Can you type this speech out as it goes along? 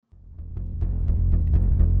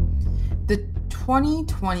The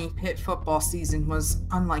 2020 Pitt football season was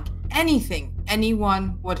unlike anything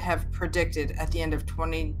anyone would have predicted at the end of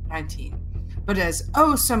 2019. But as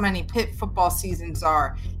so many Pitt football seasons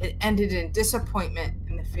are, it ended in disappointment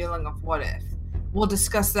and the feeling of what if. We'll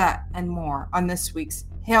discuss that and more on this week's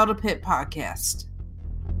Hail to Pitt podcast.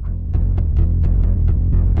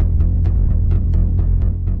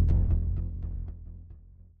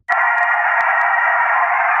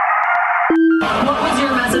 What was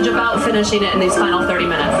your message about finishing it in these final 30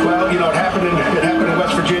 minutes? Well, it happened in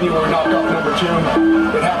West Virginia where we knocked off number 2.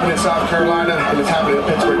 It happened in South Carolina, and it's happening in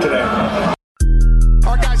Pittsburgh today.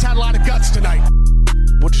 Our guys had a lot of guts tonight.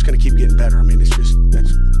 We're just going to keep getting better. I mean,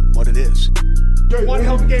 that's what it is. One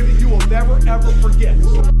hell of a game that you will never, ever forget. We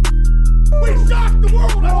shocked the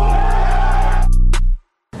world!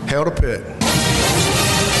 Hail to Pitt.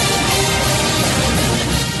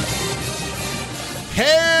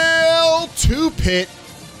 Hail to Pitt.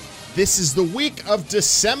 This is the week of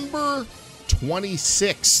December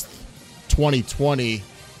 26th, 2020.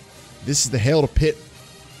 This is the Hail to Pitt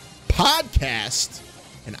podcast,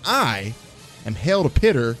 and I am Hail to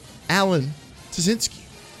Pitter, Alan Tazinski.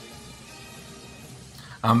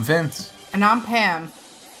 I'm Vince. And I'm Pam.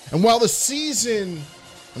 And while the season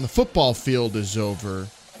on the football field is over,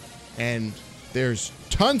 and there's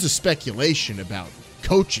tons of speculation about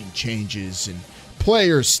coaching changes and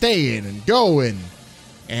players staying and going,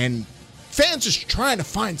 and fans just trying to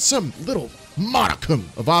find some little modicum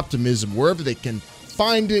of optimism wherever they can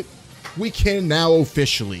find it, we can now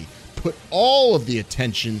officially put all of the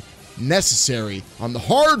attention necessary on the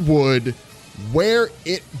hardwood where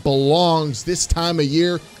it belongs this time of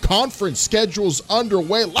year. Conference schedules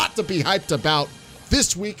underway. A lot to be hyped about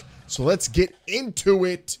this week, so let's get into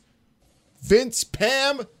it. Vince,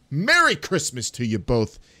 Pam, Merry Christmas to you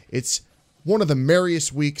both. It's one of the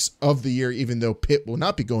merriest weeks of the year, even though Pitt will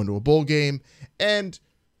not be going to a bowl game, and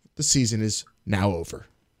the season is now over.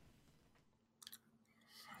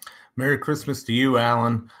 Merry Christmas to you,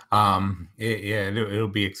 Alan. It'll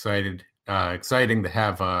be exciting to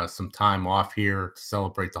have some time off here to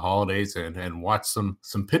celebrate the holidays and watch some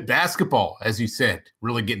Pitt basketball, as you said,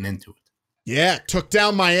 really getting into it. Yeah, took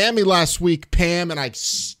down Miami last week, Pam, and I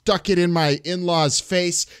stuck it in my in-laws'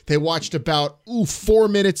 face. They watched about 4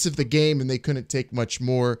 minutes of the game, and they couldn't take much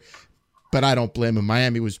more, but I don't blame them.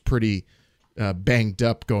 Miami was pretty banged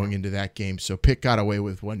up going into that game, so Pitt got away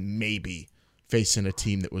with one, maybe, facing a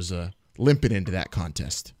team that was limping into that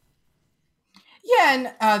contest. Yeah,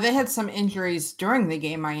 and they had some injuries during the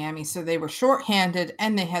game, Miami, so they were shorthanded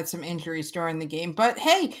and they had some injuries during the game. But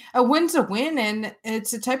hey, a win's a win, and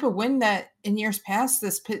it's a type of win that in years past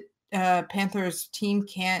this Panthers team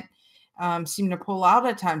can't seem to pull out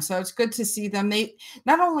at times. So it's good to see them. They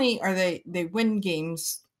not only are they win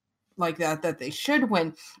games like that they should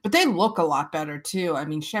win, but they look a lot better too. I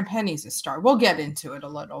mean, Champagne's a star. We'll get into it a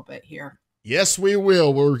little bit here. Yes, we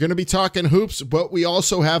will. We're going to be talking hoops, but we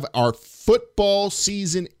also have our football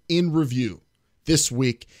season in review this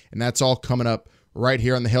week, and that's all coming up right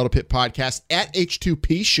here on the Hail to Pitt podcast at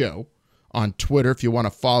H2P Show on Twitter. If you want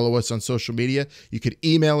to follow us on social media, you could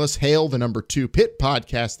email us,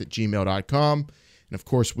 hail2pittpodcast@gmail.com. And, of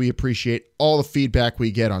course, we appreciate all the feedback we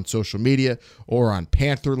get on social media or on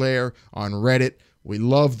Panther Lair, on Reddit. We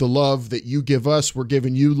love the love that you give us. We're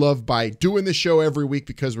giving you love by doing the show every week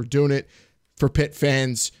because we're doing it for Pitt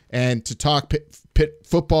fans and to talk Pitt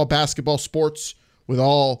football, basketball, sports with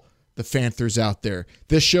all the Panthers out there.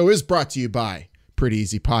 This show is brought to you by Pretty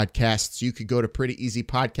Easy Podcasts. You could go to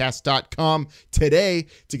prettyeasypodcast.com today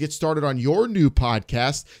to get started on your new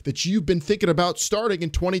podcast that you've been thinking about starting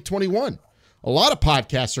in 2021. A lot of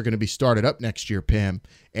podcasts are going to be started up next year, Pam,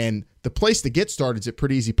 and the place to get started is at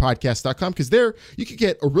prettyeasypodcast.com because there you can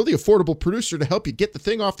get a really affordable producer to help you get the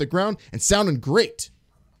thing off the ground and sounding great.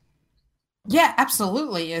 Yeah,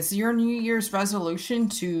 absolutely. Is your New Year's resolution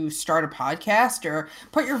to start a podcast or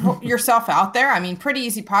put yourself out there? I mean, Pretty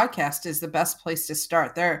Easy Podcast is the best place to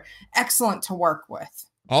start. They're excellent to work with.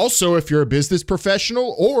 Also, if you're a business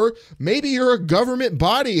professional or maybe you're a government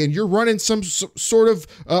body and you're running some sort of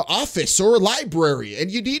office or a library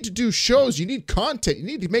and you need to do shows, you need content, you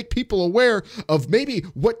need to make people aware of maybe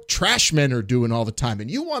what trash men are doing all the time, and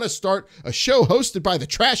you want to start a show hosted by the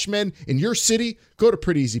trash men in your city, go to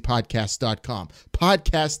prettyeasypodcast.com.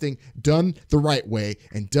 Podcasting done the right way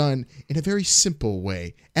and done in a very simple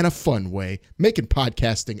way and a fun way, making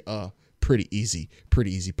podcasting pretty easy,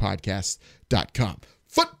 prettyeasypodcast.com.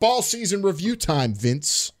 Football season review time,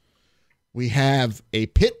 Vince. We have a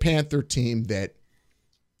Pitt Panther team that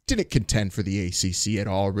didn't contend for the ACC at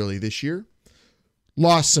all really this year.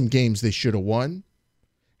 Lost some games they should have won.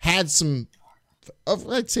 Had some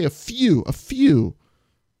I'd say a few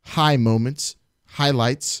high moments,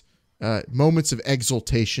 highlights, moments of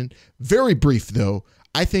exultation. Very brief, though.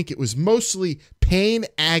 I think it was mostly pain,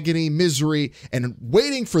 agony, misery, and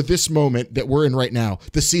waiting for this moment that we're in right now,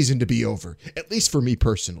 the season to be over, at least for me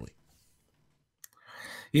personally.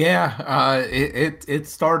 Yeah, it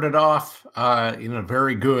started off,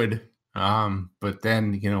 very good, but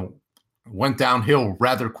then, went downhill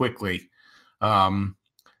rather quickly.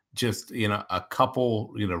 Just, a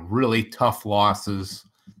couple, really tough losses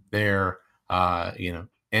there,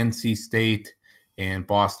 NC State and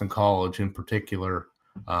Boston College in particular,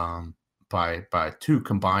 by 2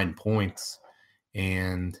 combined points.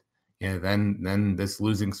 And then this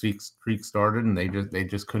losing streak started, and they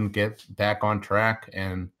just couldn't get back on track.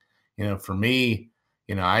 And for me,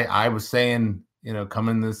 I was saying,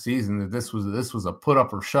 coming this season, that this was a put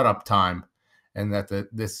up or shut up time, and that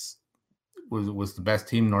this was the best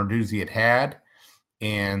team Narduzzi had,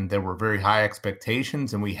 and there were very high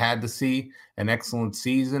expectations, and we had to see an excellent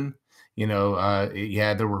season. There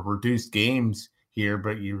were reduced games here,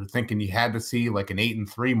 but you were thinking you had to see like an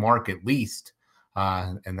 8-3 mark at least.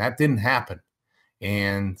 And that didn't happen.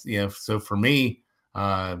 And, so for me,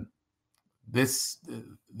 this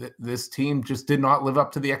team just did not live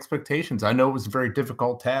up to the expectations. I know it was a very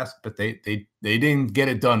difficult task, but they didn't get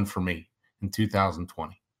it done for me in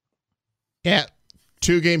 2020. Yeah.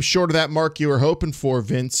 2 games short of that mark you were hoping for,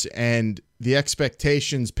 Vince, and the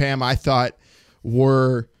expectations, Pam, I thought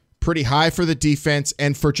were pretty high for the defense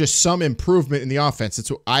and for just some improvement in the offense. That's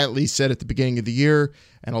what I at least said at the beginning of the year,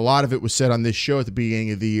 and a lot of it was said on this show at the beginning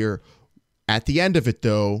of the year. At the end of it,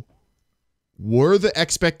 though, were the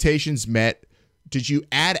expectations met? Did you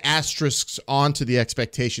add asterisks onto the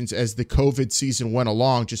expectations as the COVID season went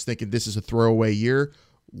along, just thinking this is a throwaway year?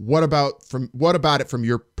 What about it from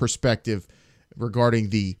your perspective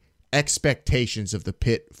regarding the expectations of the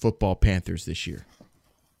Pitt Football Panthers this year?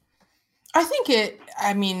 I think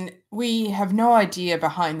we have no idea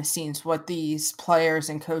behind the scenes what these players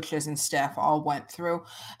and coaches and staff all went through.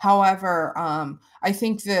 However, I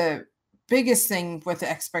think the biggest thing with the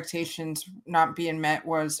expectations not being met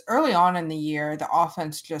was early on in the year, the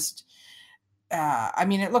offense just,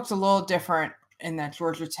 it looked a little different in that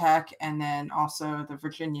Georgia Tech and then also the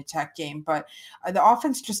Virginia Tech game, but the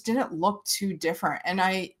offense just didn't look too different.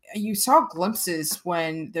 And you saw glimpses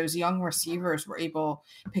when those young receivers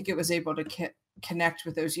Pickett was able to connect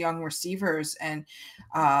with those young receivers, and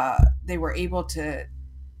they were able to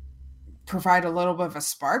provide a little bit of a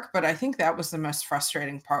spark. But I think that was the most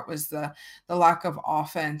frustrating part, was the lack of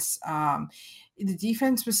offense. The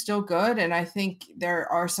defense was still good, and I think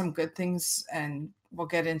there are some good things, and we'll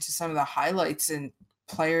get into some of the highlights and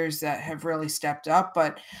players that have really stepped up.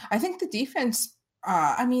 But I think the defense,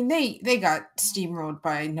 they got steamrolled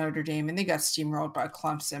by Notre Dame and they got steamrolled by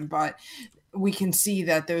Clemson, but we can see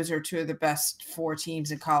that those are 2 of the best 4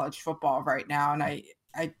 teams in college football right now. And I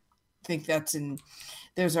think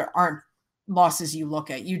aren't losses you look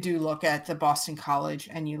at. You do look at the Boston College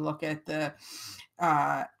and you look at the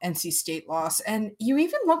NC State loss, and you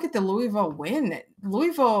even look at the Louisville win.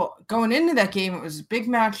 Louisville, going into that game, it was a big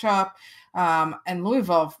matchup, and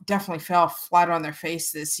Louisville definitely fell flat on their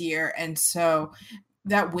face this year, and so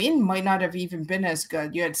that win might not have even been as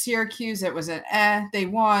good. You had Syracuse, it was they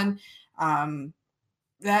won.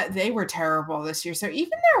 That they were terrible this year, so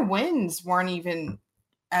even their wins weren't even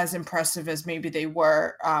as impressive as maybe they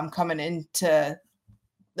were coming into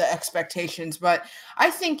the expectations. But I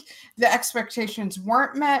think the expectations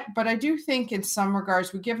weren't met, but I do think in some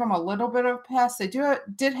regards we give them a little bit of a pass. They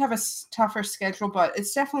did have a tougher schedule, but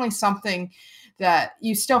it's definitely something that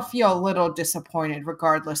you still feel a little disappointed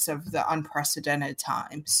regardless of the unprecedented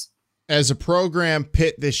times. As a program,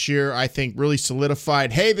 Pitt this year, I think, really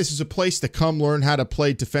solidified, hey, this is a place to come learn how to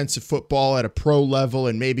play defensive football at a pro level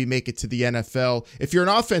and maybe make it to the NFL. If you're an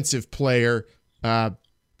offensive player,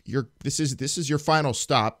 this is your final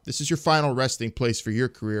stop. This is your final resting place for your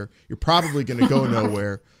career. You're probably going to go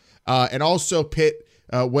nowhere. And also, Pitt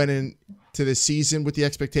went into the season with the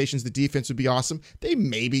expectations the defense would be awesome. They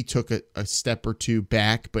maybe took a step or 2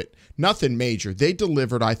 back, but nothing major. They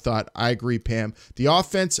delivered, I thought. I agree, Pam. The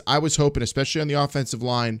offense, I was hoping, especially on the offensive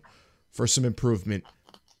line, for some improvement.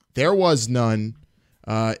 There was none.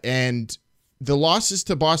 And the losses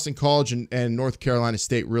to Boston College and North Carolina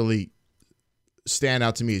State really stand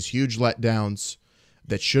out to me as huge letdowns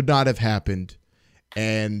that should not have happened.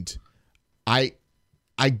 And I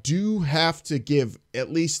do have to give, at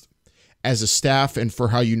least as a staff and for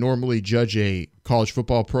how you normally judge a college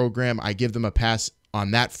football program, I give them a pass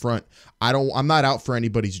on that front. I'm not out for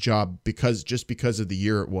anybody's job because of the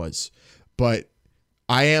year it was, but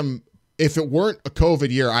I am if it weren't a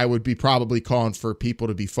COVID year, I would be probably calling for people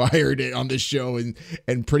to be fired on this show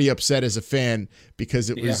and pretty upset as a fan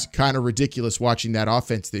because it was kind of ridiculous watching that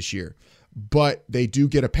offense this year. But they do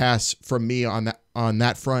get a pass from me on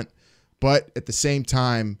that front. But at the same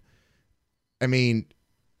time, I mean,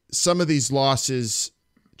 some of these losses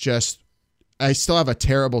I still have a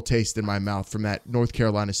terrible taste in my mouth from that North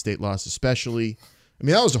Carolina State loss, especially. I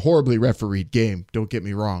mean, that was a horribly refereed game, don't get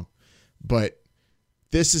me wrong. But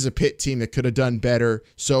this is a Pitt team that could have done better.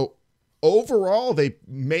 So overall, they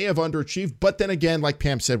may have underachieved. But then again, like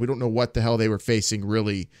Pam said, we don't know what the hell they were facing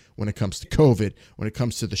really when it comes to COVID, when it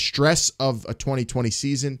comes to the stress of a 2020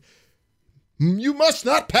 season. You must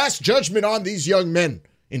not pass judgment on these young men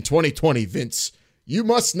in 2020, Vince. You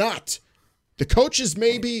must not. The coaches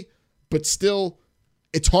maybe, but still,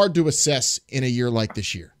 it's hard to assess in a year like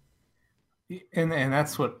this year. And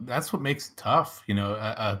that's what makes it tough. You know,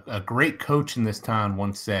 a great coach in this town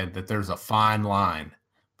once said that there's a fine line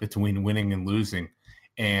between winning and losing.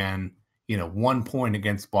 And, you know, 1 point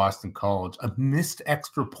against Boston College, a missed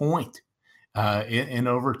extra point in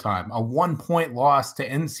overtime, a 1 point loss to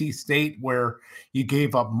NC State where you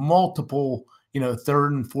gave up multiple, you know, 3rd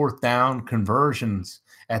and 4th down conversions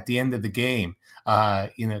at the end of the game.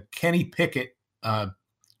 You know, Kenny Pickett,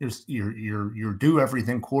 your do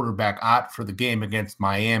everything quarterback out for the game against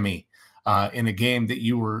Miami, in a game that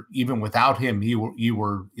you were, even without him, you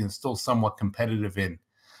were you know, still somewhat competitive in.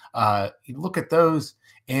 You look at those,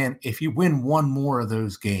 and if you win one more of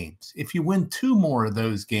those games, if you win 2 more of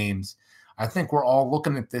those games, I think we're all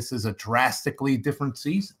looking at this as a drastically different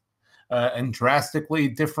season, and drastically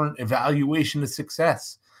different evaluation of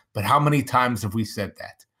success. But how many times have we said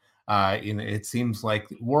that? You know, it seems like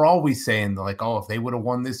we're always saying like, oh, if they would have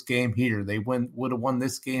won this game here, they would have won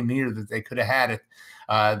this game here, that they could have had it.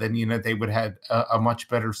 Then, you know, they would have had a much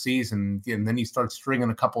better season. And then you start stringing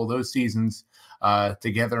a couple of those seasons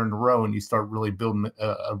together in a row, and you start really building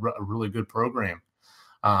a really good program.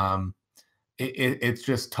 It's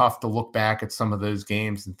just tough to look back at some of those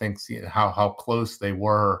games and think, you know, how close they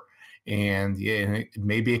were. And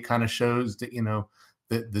maybe it kind of shows that, you know,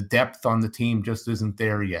 the depth on the team just isn't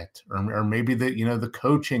there yet, or maybe the, you know, the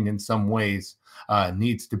coaching in some ways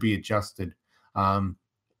needs to be adjusted.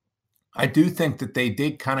 I do think that they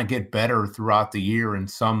did kind of get better throughout the year in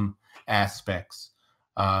some aspects,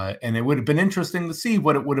 and it would have been interesting to see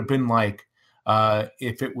what it would have been like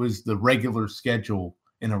if it was the regular schedule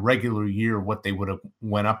in a regular year, what they would have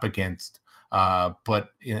went up against. But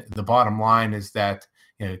you know, the bottom line is that,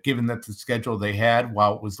 you know, given that the schedule they had,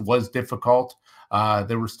 while it was difficult,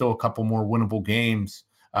 there were still a couple more winnable games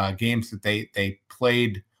that they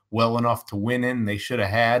played well enough to win in. They should have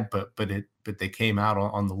had, but they came out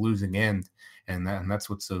on the losing end, and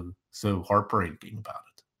that's what's so heartbreaking about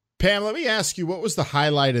it. Pam, let me ask you, what was the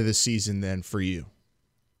highlight of the season then for you?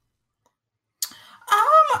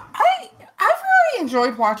 I've really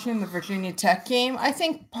enjoyed watching the Virginia Tech game. I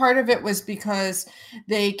think part of it was because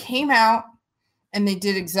they came out and they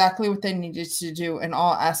did exactly what they needed to do in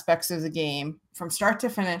all aspects of the game from start to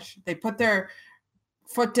finish. They put their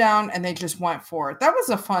foot down and they just went for it. That was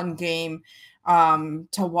a fun game to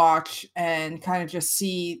watch and kind of just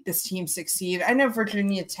see this team succeed. I know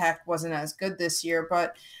Virginia Tech wasn't as good this year,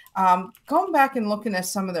 but going back and looking at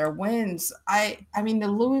some of their wins, I mean, the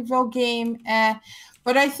Louisville game,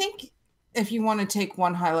 but I think if you want to take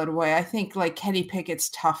one highlight away, I think like Kenny Pickett's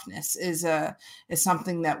toughness is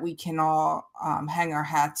something that we can all hang our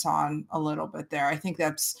hats on a little bit there. I think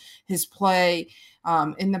that's his play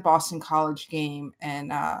in the Boston College game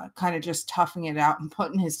and kind of just toughing it out and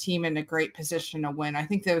putting his team in a great position to win. I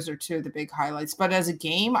think those are 2 of the big highlights. But as a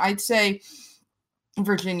game, I'd say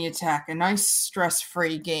Virginia Tech, a nice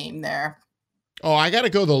stress-free game there. Oh, I got to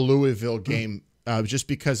go the Louisville game. Just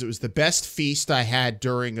because it was the best feast I had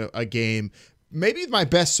during a game, maybe my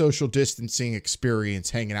best social distancing experience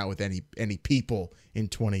hanging out with any people in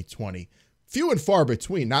 2020. Few and far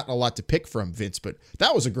between, not a lot to pick from, Vince, but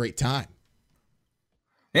that was a great time.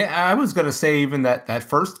 Yeah, I was going to say even that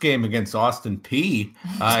first game against Austin Peay,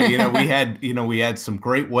 we had some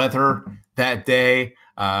great weather that day.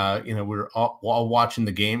 We were all watching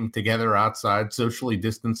the game together outside, socially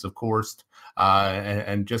distanced, of course,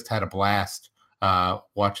 and just had a blast.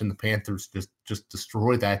 Watching the Panthers just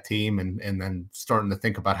destroy that team and then starting to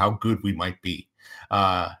think about how good we might be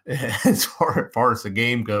as far as the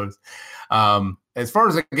game goes. As far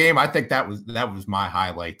as the game, I think that was my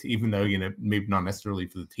highlight, even though, you know, maybe not necessarily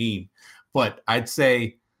for the team, but I'd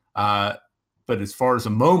say, but as far as a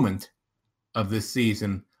moment of this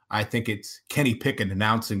season, I think it's Kenny Pickett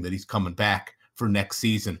announcing that he's coming back for next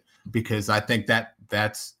season, because I think that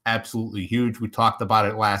that's absolutely huge. We talked about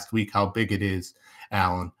it last week, how big it is,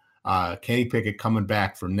 Alan. Kenny Pickett coming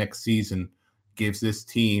back for next season gives this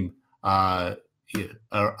team a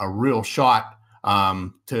real shot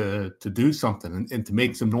to do something and to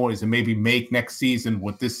make some noise and maybe make next season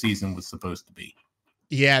what this season was supposed to be.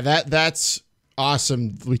 Yeah, that's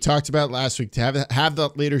awesome. We talked about last week to have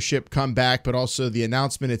that leadership come back, but also the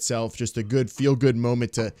announcement itself, just a good feel-good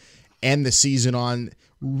moment to end the season on.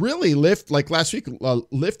 Really like last week,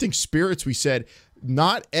 lifting spirits. We said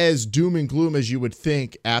not as doom and gloom as you would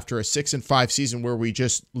think after a 6-5 season where we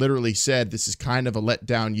just literally said this is kind of a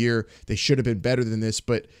letdown year. They should have been better than this,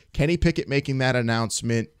 but Kenny Pickett making that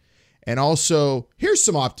announcement. And also, here's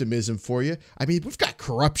some optimism for you. I mean, we've got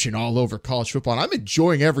corruption all over college football, and I'm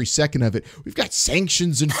enjoying every second of it. We've got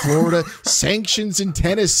sanctions in Florida, sanctions in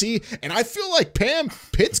Tennessee, and I feel like, Pam,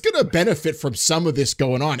 Pitt's going to benefit from some of this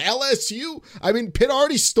going on. LSU, I mean, Pitt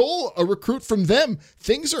already stole a recruit from them.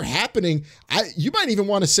 Things are happening. You might even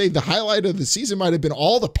want to say the highlight of the season might have been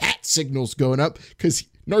all the Pat signals going up, because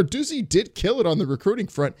Narduzzi did kill it on the recruiting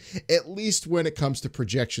front, at least when it comes to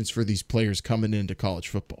projections for these players coming into college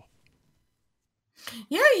football.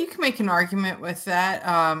 Yeah, you can make an argument with that.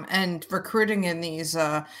 And recruiting in these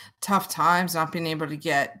tough times, not being able to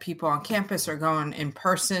get people on campus or going in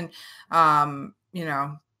person,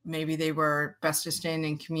 maybe they were best to stay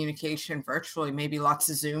in communication virtually, maybe lots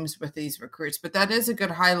of Zooms with these recruits. But that is a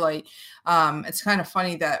good highlight. It's kind of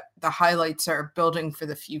funny that the highlights are building for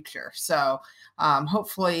the future. So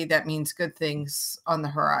hopefully that means good things on the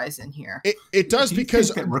horizon here. It does,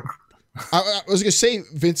 because I was going to say,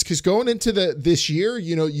 Vince, because going into this year,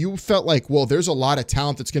 you felt like, well, there's a lot of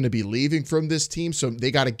talent that's going to be leaving from this team, so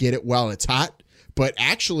they got to get it while it's hot. But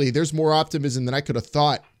actually, there's more optimism than I could have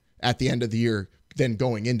thought at the end of the year than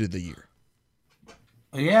going into the year.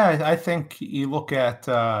 Yeah, I think you look at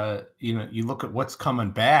you look at what's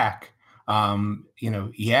coming back. You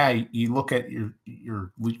look at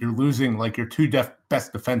you're losing like your two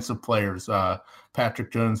best defensive players,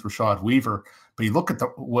 Patrick Jones, Rashad Weaver. But you look at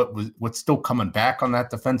what's still coming back on that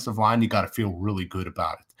defensive line, you got to feel really good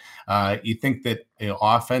about it. You think that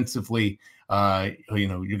offensively, you're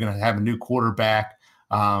going to have a new quarterback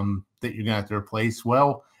that you're going to have to replace.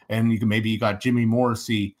 Well, and you got Jimmy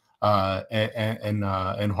Morrissey and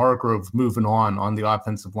Hargrove moving on the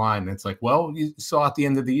offensive line. And it's like, well, you saw at the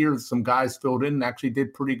end of the year some guys filled in and actually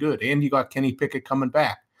did pretty good, and you got Kenny Pickett coming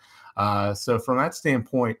back. So from that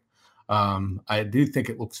standpoint, I do think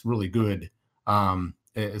it looks really good.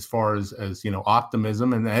 As far as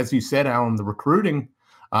optimism, and as you said, Alan, the recruiting,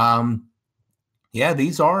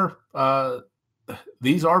 these are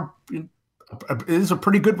it is a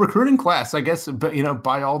pretty good recruiting class, I guess. But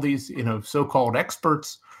by all these so-called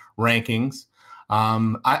experts rankings,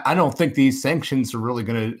 I don't think these sanctions are really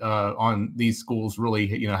going to on these schools really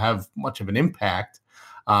have much of an impact.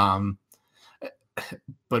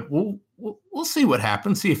 But we'll see what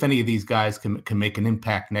happens. See if any of these guys can make an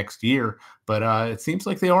impact next year. But it seems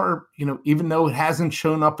like they are, even though it hasn't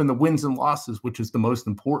shown up in the wins and losses, which is the most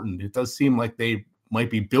important, it does seem like they might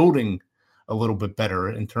be building a little bit better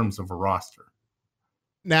in terms of a roster.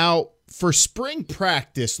 Now, for spring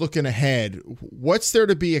practice, looking ahead, what's there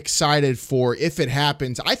to be excited for if it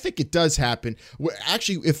happens? I think it does happen.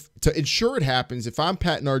 Actually, to ensure it happens, if I'm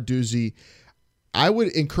Pat Narduzzi, I would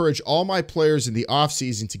encourage all my players in the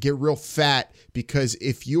offseason to get real fat, because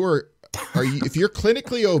if you're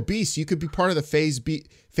clinically obese, you could be part of the Phase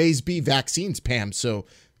B vaccines, Pam. So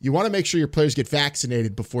you want to make sure your players get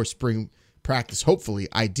vaccinated before spring practice, hopefully,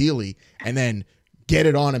 ideally, and then get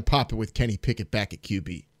it on and pop it with Kenny Pickett back at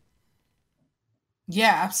QB.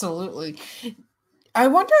 Yeah, absolutely. I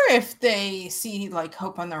wonder if they see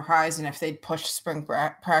hope on the horizon, if they'd push spring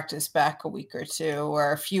practice back a week or two,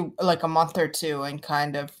 or a month or two, and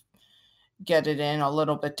kind of get it in a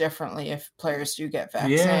little bit differently if players do get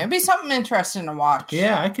vaccinated. Yeah. It'd be something interesting to watch.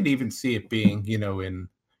 Yeah, I could even see it being,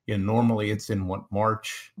 normally it's in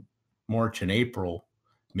March and April,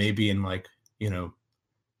 maybe in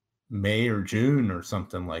May or June or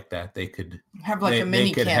something like that. They could have a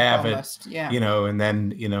mini camp almost. Yeah. And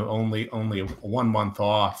then, only 1 month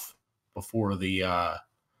off before the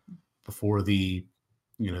the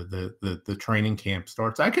training camp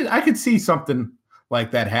starts. I could see something like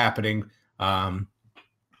that happening. But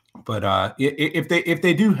if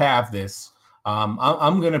they do have this,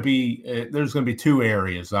 I'm going to be, there's going to be two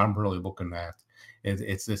areas I'm really looking at.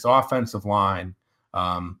 It's this offensive line.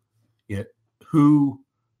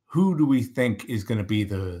 Who do we think is going to be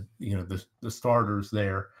the starters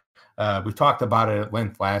there? We talked about it at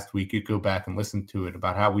length last week. You go back and listen to it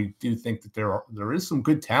about how we do think that there is some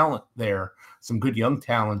good talent there, some good young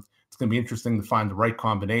talent. It's going to be interesting to find the right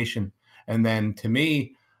combination. And then to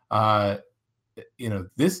me,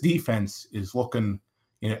 this defense is looking,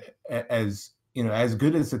 as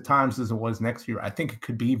good as at times as it was next year. I think it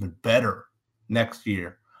could be even better next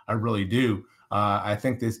year. I really do. I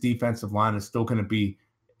think this defensive line is still going to be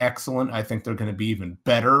excellent. I think they're going to be even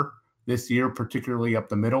better this year, particularly up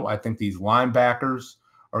the middle. I think these linebackers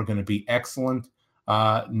are going to be excellent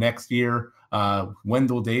next year.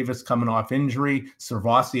 Wendell Davis coming off injury.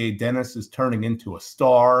 Servassier Dennis is turning into a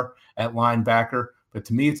star at linebacker. But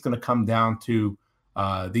to me, it's going to come down to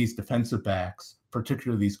these defensive backs,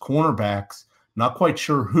 particularly these cornerbacks. Not quite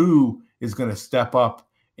sure who is going to step up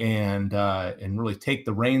and really take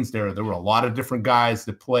the reins there. There were a lot of different guys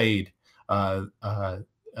that played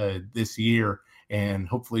this year, and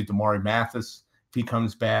hopefully Damari Mathis, if he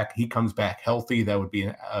comes back healthy, that would be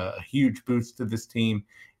a huge boost to this team.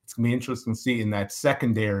 It's going to be interesting to see in that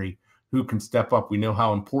secondary who can step up. We know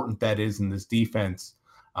how important that is in this defense.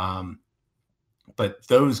 But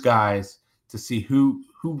those guys, to see who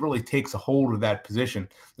really takes a hold of that position.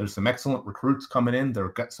 There's some excellent recruits coming in. There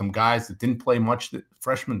got some guys that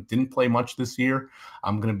freshmen didn't play much this year.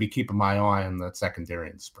 I'm going to be keeping my eye on that secondary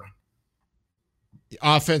in the spring. The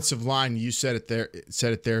offensive line, you said it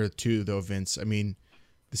there too, though, Vince. I mean,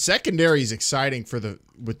 the secondary is exciting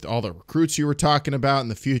with all the recruits you were talking about in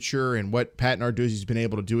the future and what Pat Narduzzi's been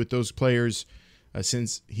able to do with those players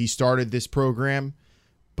since he started this program.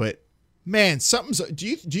 But man,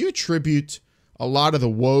 do you attribute a lot of the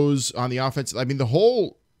woes on the offense? I mean,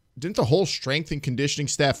 didn't the whole strength and conditioning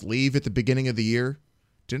staff leave at the beginning of the year?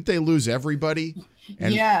 Didn't they lose everybody?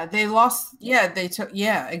 They lost. Yeah,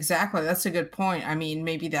 exactly. That's a good point. I mean,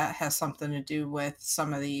 maybe that has something to do with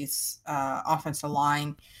some of these offensive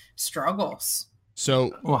line struggles.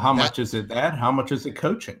 So, well, how much is it that? How much is it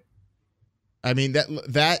coaching? I mean,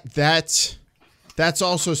 that's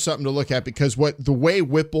also something to look at, because the way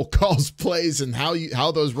Whipple calls plays and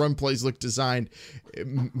how those run plays look designed,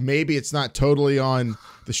 maybe it's not totally on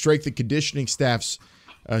the strength and conditioning staff's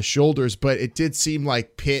shoulders, but it did seem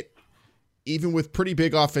like Pitt, even with pretty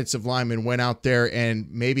big offensive linemen, went out there and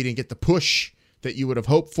maybe didn't get the push that you would have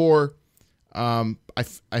hoped for. I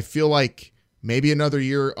feel like maybe another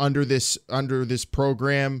year under this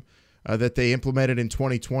program that they implemented in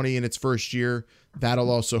 2020 in its first year, that'll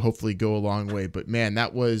also hopefully go a long way. But man,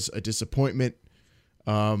 that was a disappointment.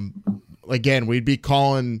 Again, we'd be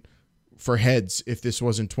calling for heads if this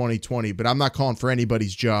wasn't 2020, but I'm not calling for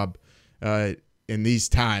anybody's job in these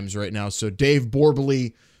times right now. So Dave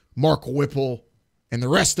Borbely, Mark Whipple, and the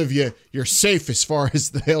rest of you, you're safe as far as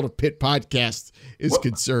the Hail to Pitt podcast is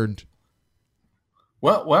concerned.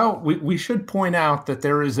 Well, we should point out that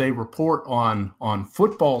there is a report on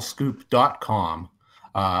footballscoop.com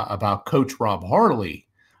about Coach Rob Hartley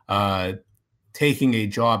taking a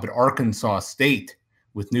job at Arkansas State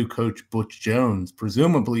with new coach Butch Jones,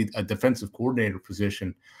 presumably a defensive coordinator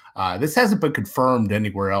position. This hasn't been confirmed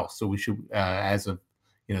anywhere else, so we should, as of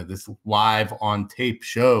this live on tape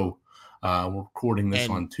show, we're recording this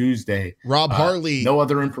on Tuesday. Rob Hartley, no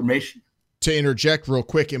other information. To interject real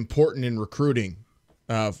quick, important in recruiting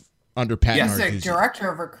under Pat Narduzzi. Yes,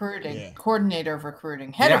 director of recruiting, coordinator of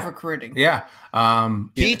recruiting, head of recruiting. Yeah,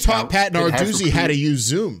 he taught Pat Narduzzi how to use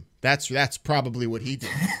Zoom. That's probably what he did.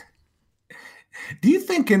 Do you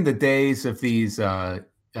think in the days of these,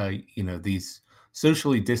 these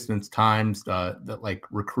socially distanced times, that like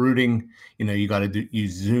recruiting, you got to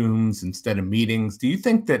use Zooms instead of meetings? Do you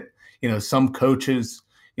think that, some coaches,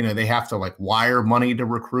 they have to like wire money to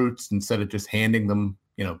recruits instead of just handing them,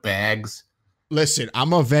 bags? Listen, I'm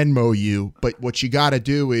going to Venmo you, but what you got to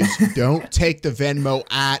do is don't take the Venmo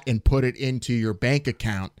and put it into your bank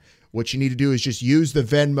account. What you need to do is just use the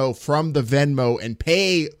Venmo from the Venmo and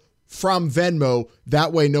pay from Venmo.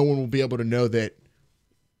 That way no one will be able to know that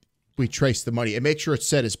we trace the money, and make sure it's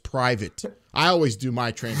set as private. I always do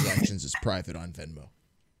my transactions as private on Venmo.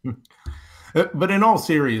 But in all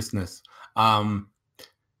seriousness,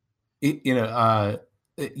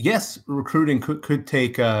 yes, recruiting could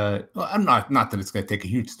take I'm not that it's going to take a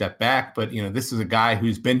huge step back, but this is a guy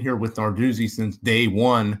who's been here with Narduzzi since day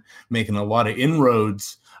one, making a lot of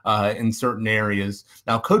inroads in certain areas.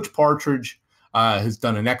 Now, Coach Partridge has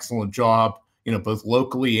done an excellent job, both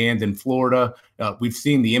locally and in Florida. We've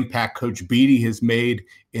seen the impact Coach Beatty has made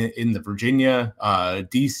in the Virginia,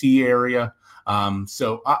 DC area.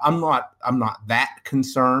 So I'm not that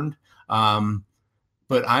concerned.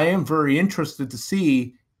 But I am very interested to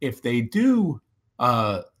see if they do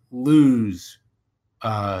lose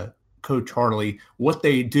Coach Hartley, what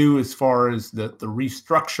they do as far as the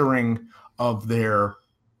restructuring of their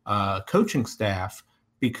coaching staff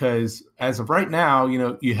because as of right now,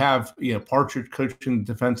 you have Partridge coaching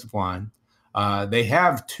the defensive line. They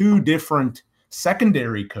have two different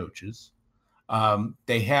secondary coaches.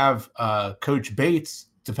 They have Coach Bates,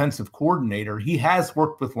 defensive coordinator. He has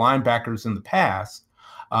worked with linebackers in the past.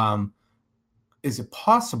 Is it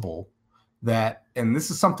possible that, and this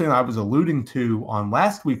is something I was alluding to on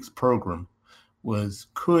last week's program,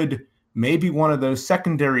 could maybe one of those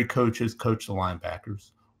secondary coaches coach the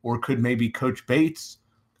linebackers, or could maybe Coach Bates,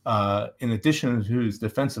 in addition to his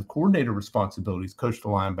defensive coordinator responsibilities, coach the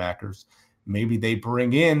linebackers? Maybe they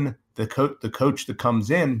bring in the coach that comes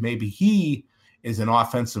in. Maybe he is an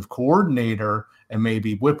offensive coordinator, and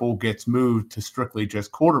maybe Whipple gets moved to strictly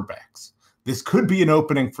just quarterbacks. This could be an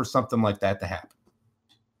opening for something like that to happen.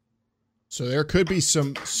 So there could be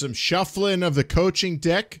some shuffling of the coaching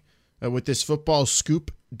deck with this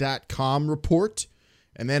footballscoop.com report.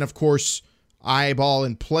 And then, of course,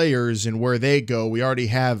 eyeballing players and where they go. We already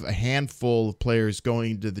have a handful of players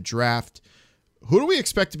going to the draft. Who do we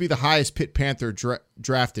expect to be the highest Pitt Panther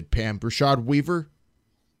drafted, Pam? Rashad Weaver?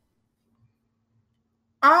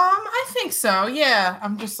 I think so. Yeah,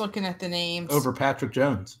 I'm just looking at the names. Over Patrick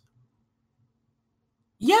Jones.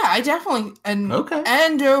 Yeah, I definitely and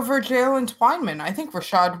over Jalen Twyman. I think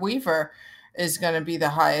Rashad Weaver is going to be the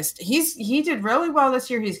highest. He did really well this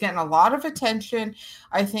year. He's getting a lot of attention.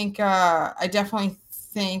 I think I definitely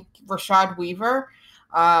think Rashad Weaver.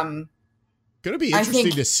 Going to be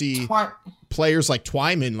interesting to see players like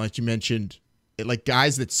Twyman, like you mentioned, like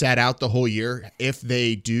guys that sat out the whole year, if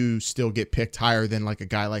they do still get picked higher than like a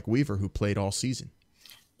guy like Weaver who played all season.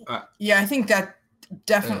 Yeah, I think that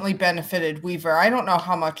definitely benefited Weaver. I don't know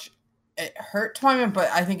how much it hurt Twyman, but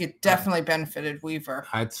I think it definitely benefited Weaver.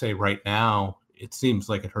 I'd say right now it seems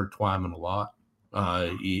like it hurt Twyman a lot.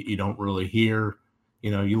 You don't really hear,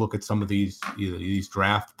 you look at some of these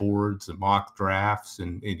draft boards and mock drafts,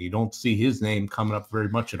 and you don't see his name coming up very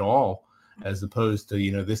much at all, as opposed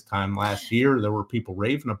to, this time last year, there were people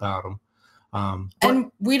raving about him. And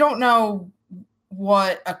we don't know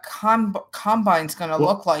what a combine's going to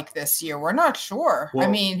look like this year. We're not sure. Well,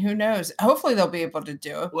 I mean, who knows? Hopefully they'll be able to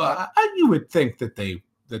do it. Well, you would think that they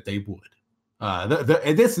would.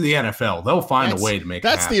 This is the NFL. They'll find a way to make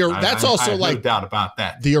that's it happen. That's also like no doubt about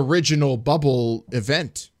that. The original bubble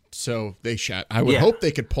event. So I would hope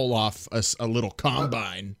they could pull off a little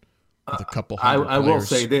combine with a couple hundred I will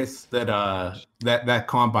say this, that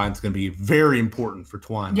combine is going to be very important for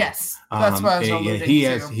Twyman. Yes, that's what I was alluding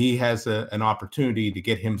to. He has an opportunity to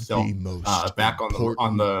get himself back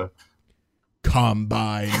on the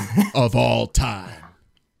combine of all time.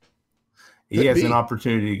 He has an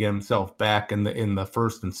opportunity to get himself back in the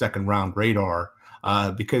first and second round radar,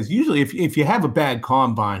 because usually if you have a bad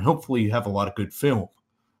combine, hopefully you have a lot of good film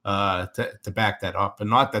to back that up. And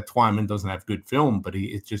not that Twyman doesn't have good film, but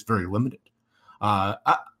it's just very limited.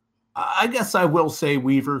 I guess I will say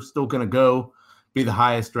Weaver's still going to be the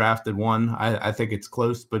highest drafted one. I think it's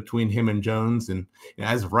close between him and Jones, and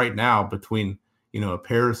as of right now, between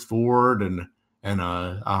Paris Ford and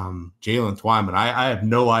Jalen Twyman, I have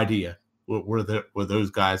no idea where those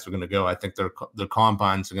guys are going to go. I think their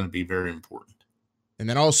combines are going to be very important. And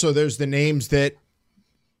then also there's the names that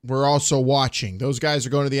we're also watching. Those guys are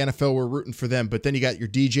going to the NFL. We're rooting for them. But then you got your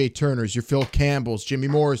DJ Turners, your Phil Campbells, Jimmy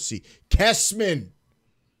Morrissey, Kessman.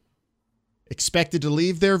 Expected to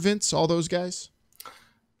leave there, Vince, all those guys?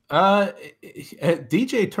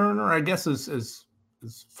 DJ Turner, I guess, is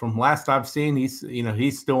from last I've seen,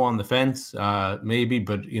 he's still on the fence, maybe,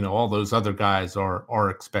 but all those other guys are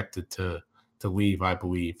expected to leave, I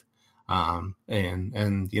believe. I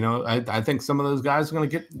think some of those guys are going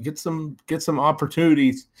to get some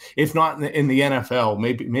opportunities, if not in the NFL,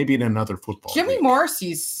 maybe in another football. Jimmy league.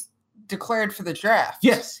 Morrissey's declared for the draft.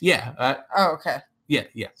 Yes, yeah. Okay. Yeah,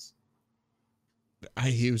 yes.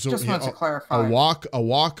 He was just wanted to clarify. A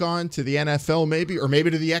walk on to the NFL, maybe, or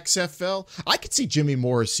maybe to the XFL. I could see Jimmy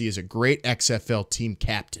Morrissey as a great XFL team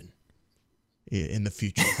captain in the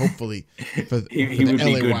future. Hopefully, he would LA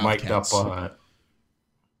be good Wildcats. mic'd up.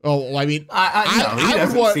 Oh, I mean, he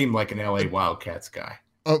doesn't seem like an LA Wildcats guy.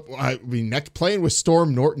 I mean, playing with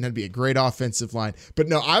Storm Norton, that'd be a great offensive line. But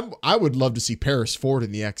no, I would love to see Paris Ford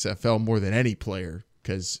in the XFL more than any player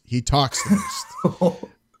because he talks the most.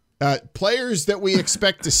 Players that we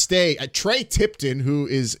expect to stay. Trey Tipton, who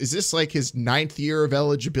is this like his 9th year of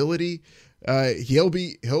eligibility? He'll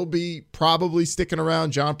be probably sticking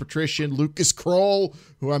around. John Patrician, Lucas Kroll,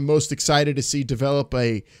 who I'm most excited to see develop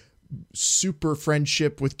a super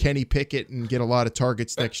friendship with Kenny Pickett and get a lot of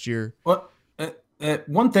targets next year. Well,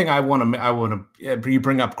 one thing I want to you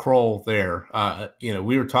bring up Kroll there.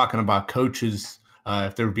 We were talking about coaches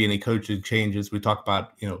if there would be any coaching changes. We talked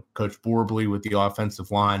about, Coach Borbley with the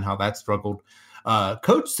offensive line, how that struggled.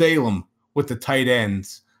 Coach Salem with the tight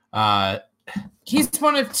ends. He's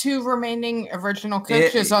one of 2 remaining original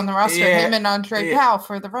coaches on the roster, him and Andre Powell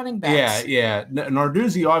for the running backs. Yeah.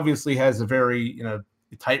 Narduzzi obviously has a very,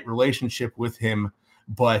 tight relationship with him,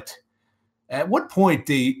 but at what point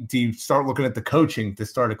do you start looking at the coaching to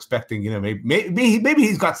start expecting, maybe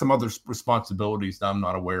he's got some other responsibilities that I'm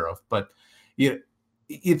not aware of, but you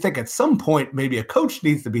think at some point maybe a coach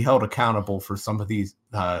needs to be held accountable for some of these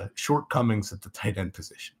shortcomings at the tight end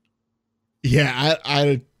position. Yeah,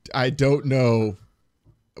 I don't know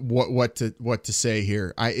what to say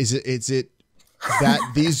here. Is it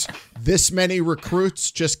that this many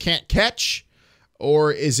recruits just can't catch?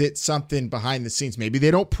 Or is it something behind the scenes? Maybe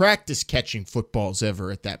they don't practice catching footballs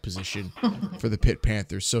ever at that position for the Pitt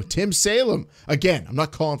Panthers. So Tim Salem, again, I'm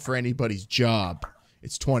not calling for anybody's job.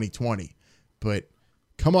 It's 2020. But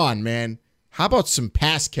come on, man. How about some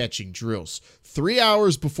pass catching drills? 3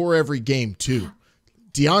 hours before every game, too.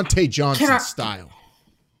 Deontay Johnson style.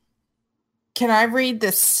 Can I read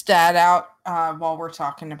this stat out while we're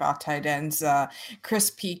talking about tight ends?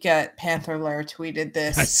 Chris Peak at Panther Lair tweeted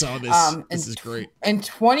this. I saw this. This is great. In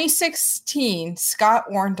 2016, Scott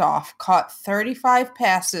Orndorff caught 35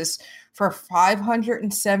 passes for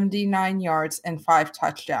 579 yards and 5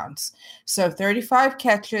 touchdowns. So 35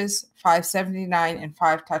 catches, 579, and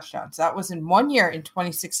 5 touchdowns. That was in 1 year in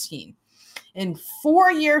 2016. In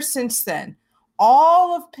 4 years since then,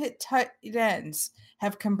 all of Pitt tight ends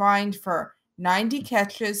have combined for 90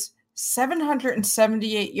 catches,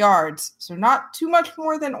 778 yards. So not too much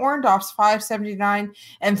more than Orndorff's 579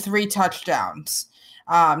 and 3 touchdowns,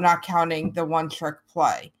 not counting the one trick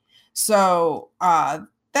play. So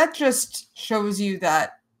that just shows you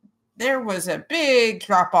that there was a big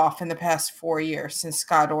drop off in the past 4 years since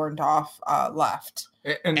Scott Orndorff left.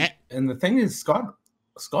 And the thing is,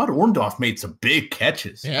 Scott Orndorff made some big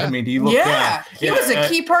catches. Yeah. I mean, he looked he was a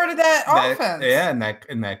key part of that offense. Yeah, and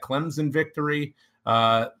that Clemson victory,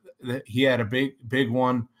 he had a big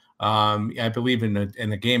one. I believe in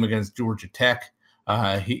the game against Georgia Tech,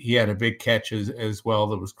 he had a big catch as well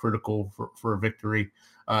that was critical for a victory.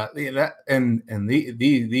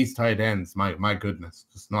 These tight ends, my goodness,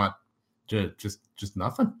 just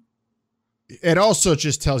nothing. It also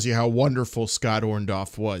just tells you how wonderful Scott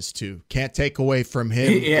Orndorff was too. Can't take away from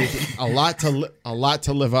him. Yeah. A lot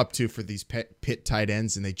to live up to for these Pitt tight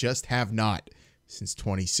ends, and they just have not since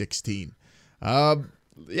 2016.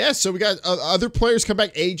 So we got other players come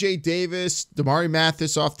back. AJ Davis, Damari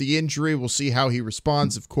Mathis off the injury. We'll see how he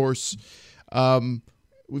responds. Of course,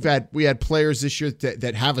 we had players this year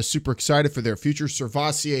that have us super excited for their future.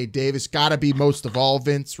 Servassier Davis, gotta be most of all,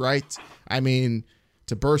 Vince, right? I mean,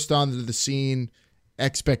 to burst onto the scene,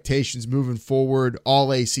 expectations moving forward,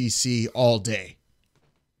 all ACC all day.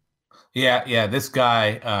 Yeah, this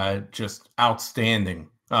guy just outstanding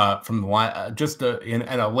from the line. Just in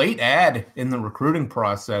a late ad in the recruiting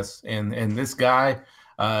process, and this guy,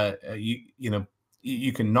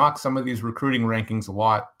 you can knock some of these recruiting rankings a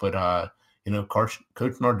lot, but Coach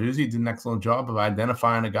Narduzzi did an excellent job of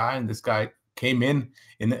identifying a guy, and this guy came in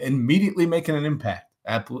and immediately making an impact.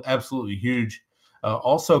 Absolutely huge.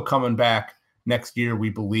 Also coming back next year,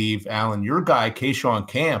 we believe, Alan, your guy, Kayshawn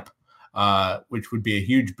Camp, which would be a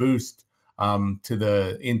huge boost to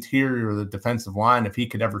the interior of the defensive line if he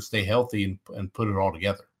could ever stay healthy and put it all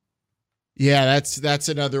together. Yeah, that's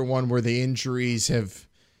another one where the injuries have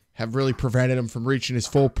really prevented him from reaching his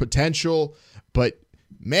full potential. But,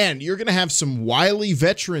 man, you're going to have some wily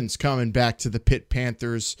veterans coming back to the Pitt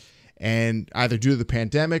Panthers, and either due to the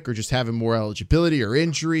pandemic or just having more eligibility or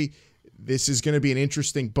injury. This is going to be an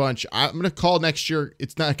interesting bunch. I'm going to call next year,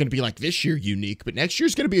 it's not going to be like this year unique, but next year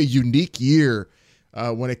is going to be a unique year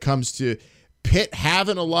when it comes to Pitt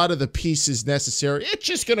having a lot of the pieces necessary. It's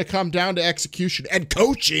just going to come down to execution and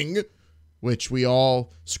coaching, which we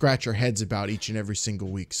all scratch our heads about each and every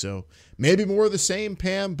single week. So maybe more of the same,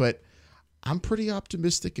 Pam, but I'm pretty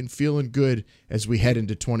optimistic and feeling good as we head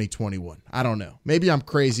into 2021. I don't know. Maybe I'm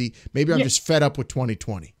crazy. Maybe I'm just fed up with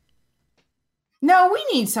 2020. No, we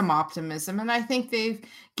need some optimism, and I think they've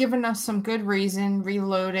given us some good reason,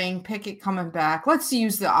 reloading, Pickett coming back. Let's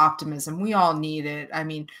use the optimism. We all need it. I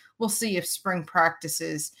mean, we'll see if spring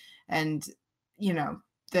practices and,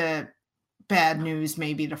 the bad news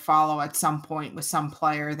maybe to follow at some point with some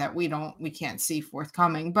player that we can't see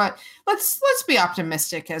forthcoming. But let's be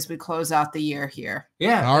optimistic as we close out the year here.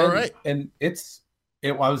 Yeah. All right. And I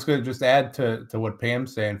was going to just add to what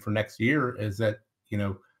Pam's saying for next year is that,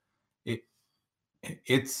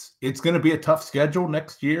 it's going to be a tough schedule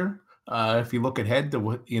next year, if you look ahead to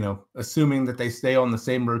what, assuming that they stay on the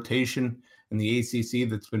same rotation in the ACC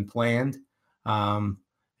that's been planned.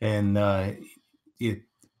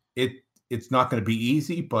 It's not going to be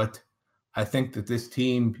easy, but I think that this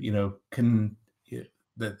team,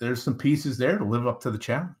 that there's some pieces there to live up to the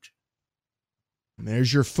challenge. And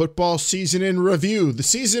there's your football season in review. The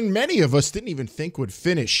season many of us didn't even think would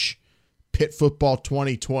finish. Pitt football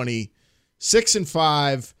 2020,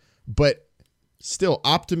 6-5, but still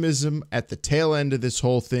optimism at the tail end of this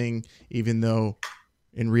whole thing, even though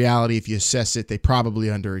in reality, if you assess it, they probably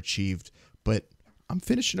underachieved. But I'm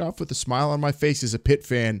finishing off with a smile on my face as a Pitt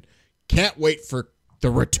fan. Can't wait for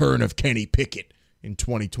the return of Kenny Pickett in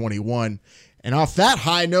 2021. And off that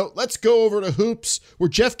high note, let's go over to hoops, where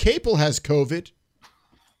Jeff Capel has COVID,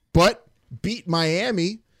 but beat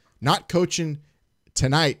Miami, not coaching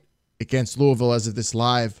tonight against Louisville as of this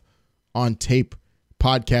live on tape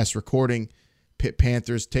podcast recording. Pitt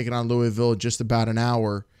Panthers taking on Louisville in just about an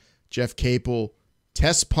hour. Jeff Capel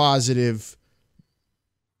tests positive,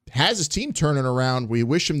 has his team turning around. We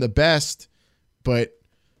wish him the best, but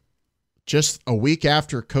just a week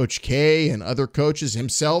after Coach K and other coaches,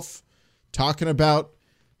 himself talking about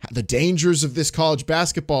the dangers of this college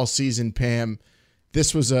basketball season, Pam,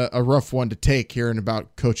 this was a rough one to take, hearing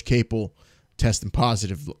about Coach Capel testing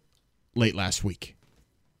positive late last week.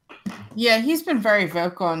 Yeah, he's been very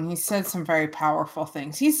vocal and he said some very powerful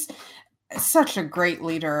things. He's such a great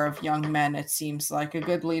leader of young men, it seems like, a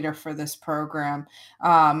good leader for this program.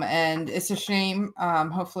 And it's a shame.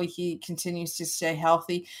 Hopefully he continues to stay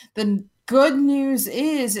healthy. The good news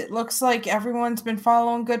is it looks like everyone's been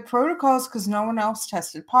following good protocols because no one else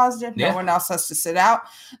tested positive. Yeah. No one else has to sit out.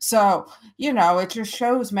 So, it just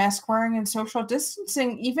shows mask wearing and social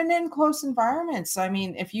distancing, even in close environments. I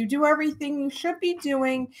mean, if you do everything you should be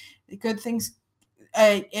doing, good things,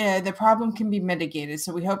 the problem can be mitigated.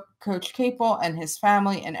 So we hope Coach Capel and his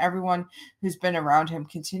family and everyone who's been around him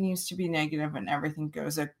continues to be negative and everything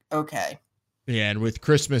goes okay. Yeah, and with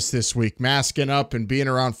Christmas this week, masking up and being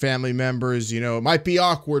around family members, it might be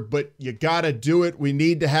awkward, but you got to do it. We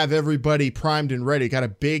need to have everybody primed and ready. Got a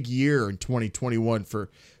big year in 2021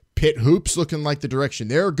 for Pitt hoops, looking like the direction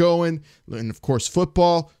they're going, and of course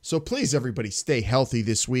football. So please, everybody, stay healthy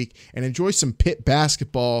this week and enjoy some Pitt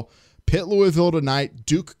basketball. Pitt Louisville tonight,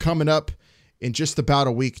 Duke coming up in just about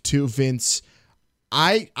a week too, Vince.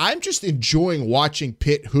 I'm just enjoying watching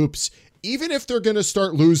Pitt hoops, even if they're going to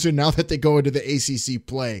start losing now that they go into the ACC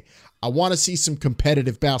play. I want to see some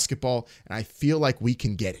competitive basketball, and I feel like we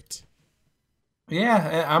can get it.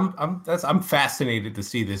 Yeah, I'm fascinated to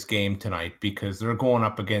see this game tonight because they're going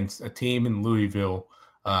up against a team in Louisville,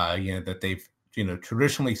 that they've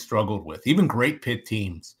traditionally struggled with. Even great Pitt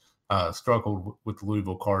teams struggled with the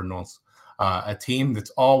Louisville Cardinals, a team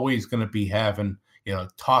that's always going to be having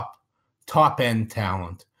top end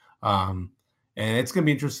talent. And it's going to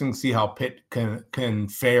be interesting to see how Pitt can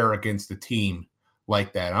fare against a team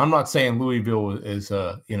like that. I'm not saying Louisville is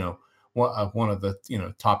one of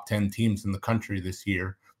the top 10 teams in the country this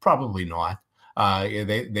year. Probably not.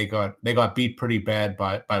 They got beat pretty bad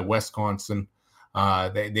by Wisconsin.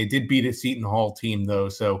 They did beat a Seton Hall team though,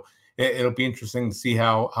 so it'll be interesting to see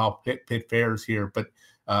how Pitt fares here. But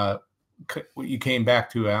what you came back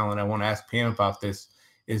to, Alan, I want to ask Pam about this,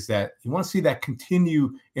 is that you want to see that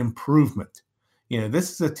continue improvement.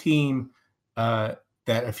 This is a team that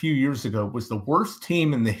a few years ago was the worst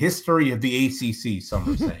team in the history of the ACC, some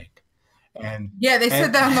are saying. And yeah, they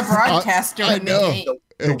said that on the broadcast during the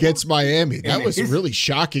game. Against Miami. That was really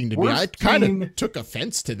shocking to me. I kind of took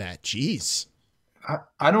offense to that. Jeez.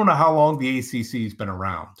 I don't know how long the ACC has been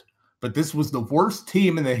around, but this was the worst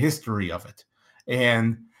team in the history of it.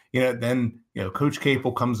 And, then Coach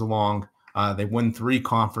Capel comes along. They win 3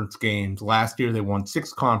 conference games. Last year, they won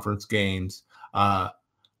 6 conference games.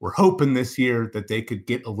 We're hoping this year that they could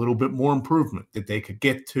get a little bit more improvement, that they could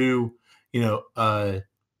get to,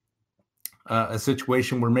 a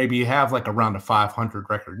situation where maybe you have like around a 500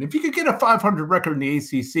 record. And if you could get a 500 record in the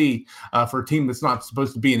ACC for a team that's not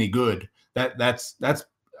supposed to be any good, that's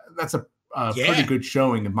a pretty good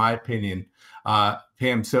showing, in my opinion.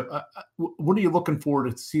 Pam, so what are you looking for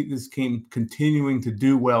to see this team continuing to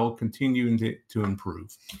do well, continuing to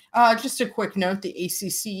improve? Just a quick note, the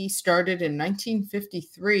ACC started in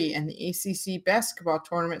 1953 and the ACC basketball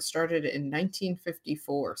tournament started in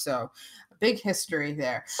 1954. So a big history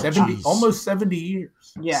there. Almost 70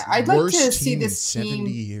 years. Yeah, I'd like to see this team.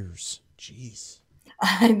 70 years. Jeez.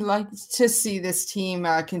 I'd like to see this team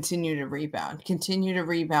continue to rebound,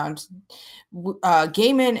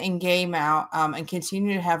 game in and game out, and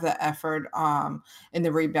continue to have the effort in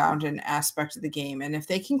the rebound and aspect of the game. And if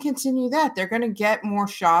they can continue that, they're going to get more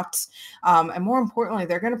shots. And more importantly,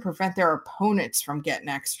 they're going to prevent their opponents from getting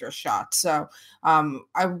extra shots. So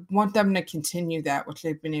I want them to continue that, which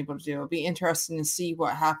they've been able to do. It'll be interesting to see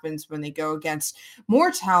what happens when they go against more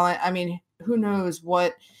talent. I mean, who knows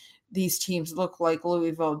what these teams look like,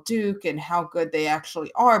 Louisville, Duke, and how good they actually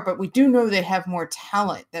are. But we do know they have more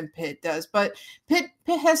talent than Pitt does. But Pitt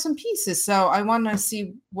has some pieces. So I want to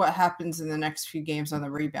see what happens in the next few games on the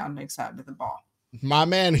rebounding side of the ball. My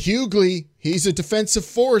man Hughley, he's a defensive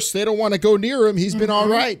force. They don't want to go near him. He's been all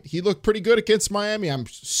right. He looked pretty good against Miami. I'm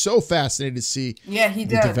so fascinated to see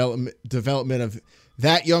the development of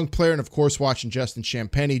that young player. And, of course, watching Justin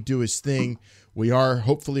Champagnie do his thing. We are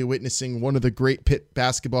hopefully witnessing one of the great Pitt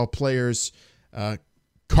basketball players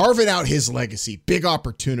carving out his legacy. Big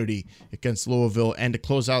opportunity against Louisville and to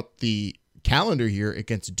close out the calendar here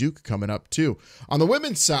against Duke coming up too. On the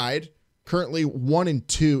women's side, currently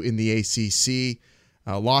 1-2 in the ACC.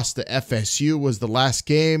 Lost to FSU was the last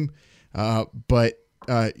game, but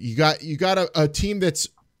you got a team that's,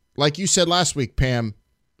 like you said last week, Pam,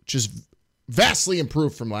 just vastly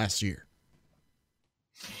improved from last year.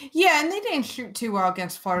 Yeah, and they didn't shoot too well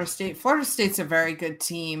against Florida State. Florida State's a very good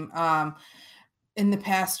team. In the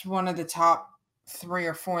past, one of the top 3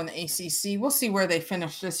 or 4 in the ACC. We'll see where they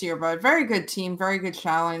finish this year, but very good team, very good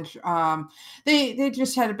challenge. They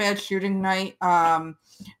just had a bad shooting night,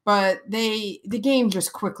 but the game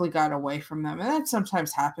just quickly got away from them, and that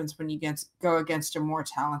sometimes happens when you go against a more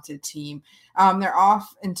talented team. They're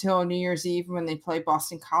off until New Year's Eve when they play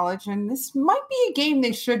Boston College, and this might be a game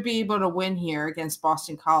they should be able to win here against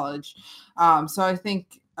Boston College. So I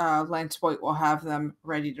think Lance White will have them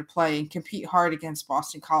ready to play and compete hard against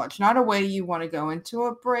Boston College. Not a way you want to go into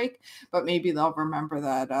a break, but maybe they'll remember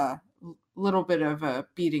that little bit of a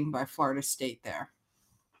beating by Florida State there.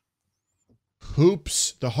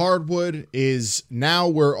 Hoops, the hardwood, is now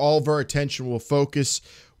where all of our attention will focus.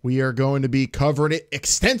 We are going to be covering it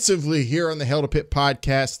extensively here on the Hail to Pitt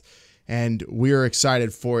podcast, and we are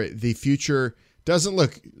excited for it. The future doesn't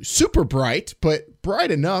look super bright, but bright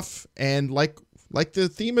enough, and like the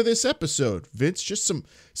theme of this episode, Vince, just some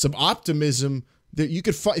optimism that you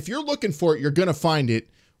could find. If you're looking for it, you're going to find it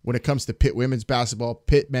when it comes to Pitt women's basketball,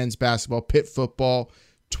 Pitt men's basketball, Pitt football,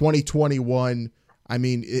 2021. I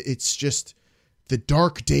mean, it's just the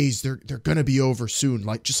dark days. They're going to be over soon,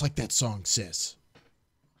 just like that song says.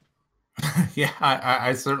 Yeah,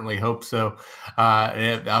 I certainly hope so.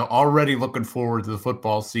 I'm already looking forward to the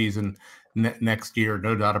football season next year,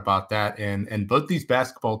 no doubt about that. And both these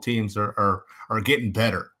basketball teams are getting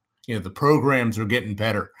better. You know, the programs are getting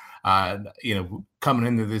better. Coming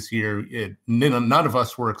into this year, none of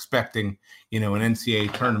us were expecting, an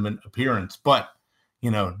NCAA tournament appearance, but,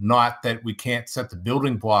 not that we can't set the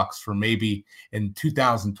building blocks for maybe in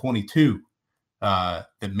 2022 that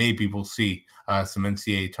maybe we'll see some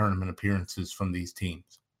NCAA tournament appearances from these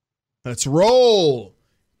teams. Let's roll.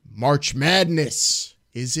 March Madness.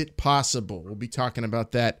 Is it possible? We'll be talking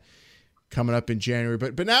about that coming up in January.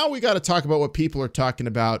 But now we got to talk about what people are talking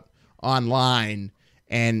about online.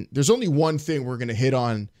 And there's only one thing we're going to hit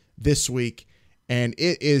on this week, and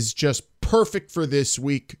it is just perfect for this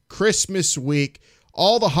week, Christmas week,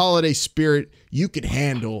 all the holiday spirit you could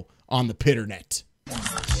handle on the Pitternet.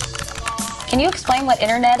 Can you explain what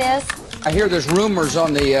internet is? I hear there's rumors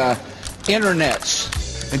on the internets.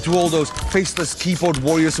 And to all those faceless keyboard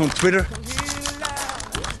warriors on Twitter.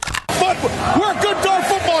 But we're a good darn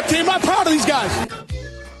football team. I'm proud of these guys.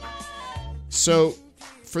 So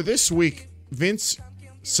for this week, Vince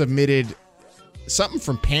submitted something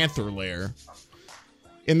from Panther Lair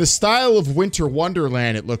in the style of Winter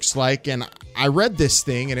Wonderland, it looks like. And I read this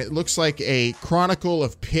thing, and it looks like a chronicle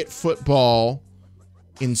of Pitt football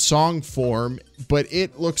in song form, but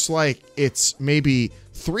it looks like it's maybe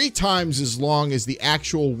 3 times as long as the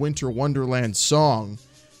actual Winter Wonderland song.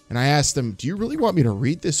 And I asked him, do you really want me to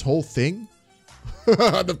read this whole thing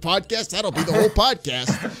on the podcast? That'll be the whole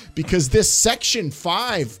podcast, because this Section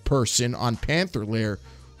 5 person on Panther Lair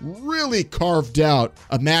really carved out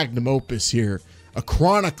a magnum opus here, a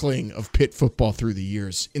chronicling of Pitt football through the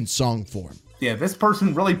years in song form. Yeah, this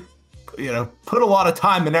person really, put a lot of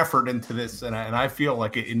time and effort into this, and I feel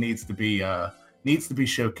like it needs to be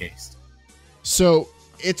showcased. So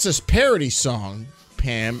it's a parody song,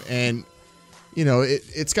 Pam, and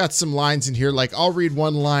it's got some lines in here. Like, I'll read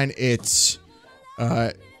one line. It's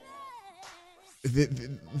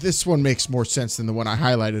This one makes more sense than the one I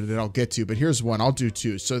highlighted that I'll get to, but here's one. I'll do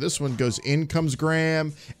two. So this one goes in comes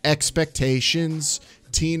Graham, expectations,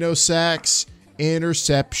 Tino sacks,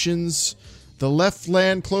 interceptions, left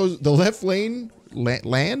land closed down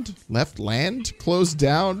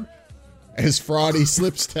as Fraudy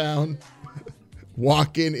slips down,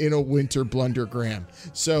 walking in a winter blunder Graham.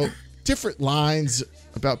 So different lines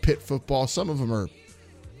about Pitt football. Some of them are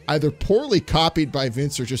either poorly copied by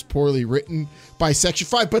Vince or just poorly written by Section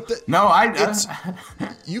 5. But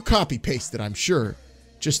you copy pasted, I'm sure,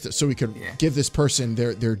 just so we could give this person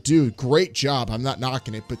their due. Great job. I'm not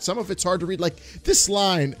knocking it, but some of it's hard to read. Like this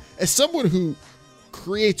line, as someone who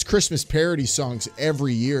creates Christmas parody songs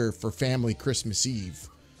every year for Family Christmas Eve,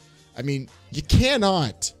 I mean, you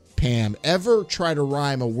cannot, Pam, ever try to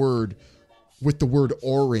rhyme a word with the word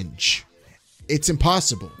orange. It's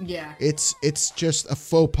impossible. Yeah. It's just a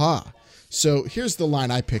faux pas. So here's the line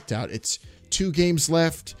I picked out. It's 2 games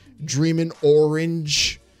left, dreaming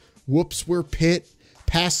orange. Whoops, we're Pitt.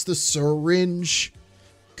 Pass the syringe.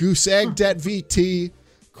 Goose egged at VT.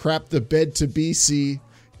 Crap the bed to BC.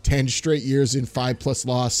 10 straight years in 5+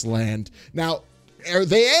 loss land. Now,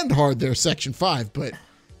 they end hard there, Section 5, but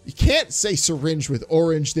you can't say syringe with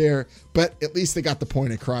orange there, but at least they got the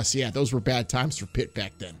point across. Yeah, those were bad times for Pitt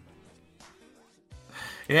back then.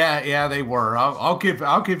 Yeah, they were. I'll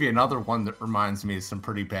give you another one that reminds me of some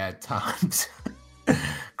pretty bad times.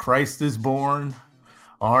 Christ is born,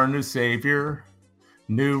 our new savior,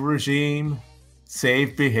 new regime,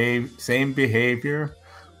 same behavior,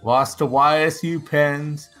 lost to YSU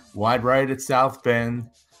Pens, wide right at South Bend,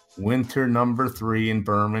 winter number 3 in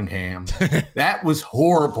Birmingham. That was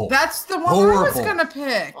horrible. That's the one I was gonna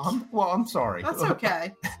pick. I'm sorry. That's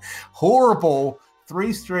okay. Horrible.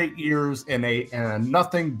 3 straight years in a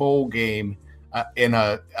nothing bowl game, in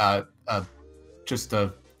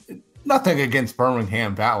nothing against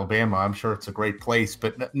Birmingham, Alabama. I'm sure it's a great place,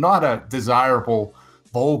 but not a desirable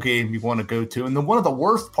bowl game you want to go to. And then one of the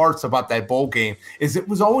worst parts about that bowl game is it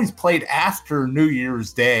was always played after New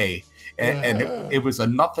Year's Day, and it was a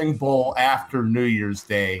nothing bowl after New Year's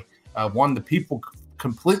Day, one that people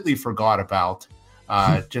completely forgot about.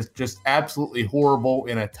 Just absolutely horrible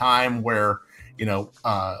in a time where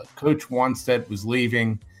Coach Wanstead was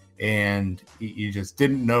leaving, and you just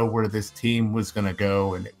didn't know where this team was going to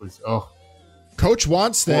go, and it was Coach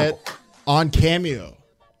Wanstead on Cameo.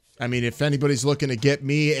 I mean, if anybody's looking to get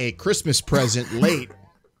me a Christmas present late,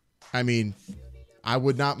 I mean, I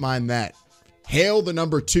would not mind that. Hail the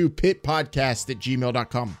number 2 Pitt podcast at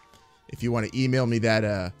gmail.com if you want to email me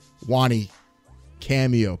that Wani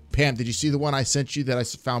Cameo. Pam, did you see the one I sent you that I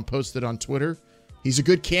found posted on Twitter? He's a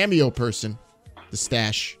good Cameo person. The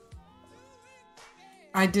stash.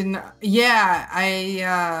 I didn't. Yeah,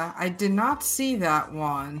 I did not see that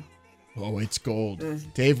one. Oh, it's gold.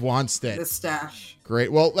 Dave Wanstead. The stash.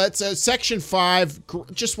 Great. Well, let's Section 5.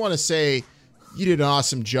 Just want to say you did an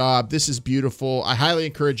awesome job. This is beautiful. I highly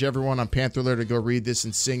encourage everyone on Panther Lair to go read this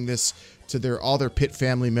and sing this to all their Pitt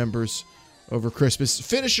family members over Christmas.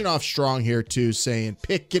 Finishing off strong here too, saying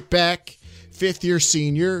pick it back, 5th year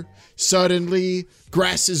senior. Suddenly,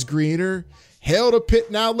 grass is greener. Hail to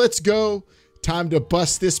Pitt now, let's go. Time to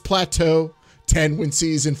bust this plateau. 10-win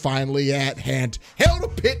season finally at hand. Hail to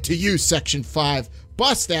Pitt to you, Section 5.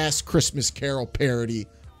 Bust-ass Christmas Carol parody.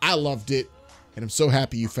 I loved it, and I'm so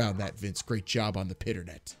happy you found that, Vince. Great job on the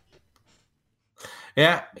Pitternet.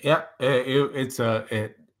 Yeah. It's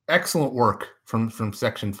excellent work from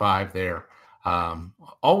Section 5 there.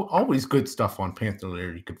 Always good stuff on Panther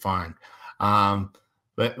Lair you could find.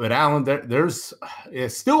 But Alan, there's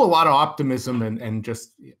still a lot of optimism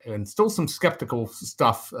and still some skeptical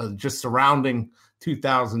stuff just surrounding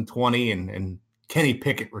 2020 and Kenny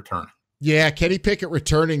Pickett returning. Yeah, Kenny Pickett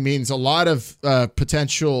returning means a lot of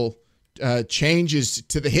potential changes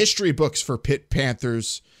to the history books for Pitt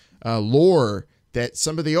Panthers lore that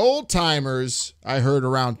some of the old timers I heard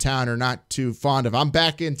around town are not too fond of. I'm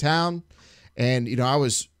back in town, and I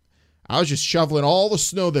was just shoveling all the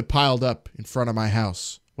snow that piled up in front of my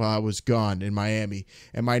house while I was gone in Miami.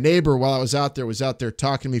 And my neighbor, while I was out there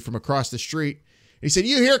talking to me from across the street. He said,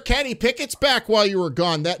 "You hear Kenny Pickett's back while you were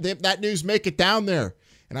gone? That news make it down there?"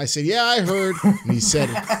 And I said, "Yeah, I heard."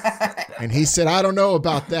 And he said, "I don't know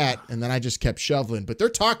about that." And then I just kept shoveling. But they're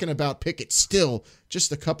talking about Pickett still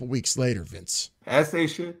just a couple weeks later, Vince. As they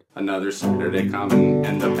should. Another Saturday coming,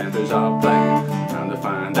 and the Panthers are playing. Time to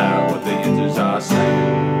find out what the answers are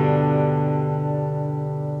saying.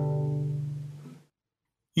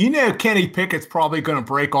 Kenny Pickett's probably going to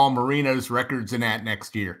break all Marino's records in that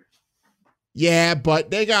next year. Yeah, but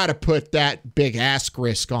they got to put that big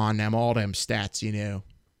asterisk on all them stats,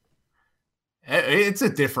 It's a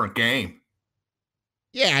different game.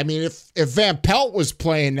 Yeah, I mean, if Van Pelt was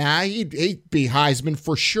playing now, he'd be Heisman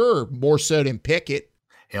for sure, more so than Pickett.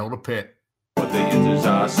 Hail to Pitt. What the Inzers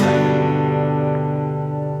are saying.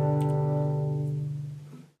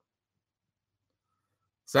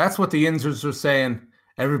 So that's what the Inzers are saying.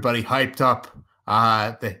 Everybody hyped up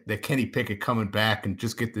that Kenny Pickett coming back and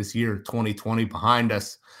just get this year 2020 behind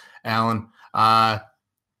us, Alan.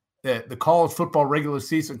 The college football regular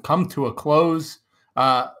season come to a close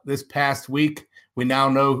this past week. We now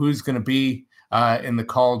know who's going to be in the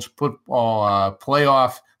college football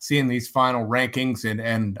playoff, seeing these final rankings.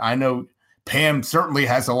 And I know Pam certainly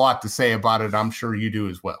has a lot to say about it. I'm sure you do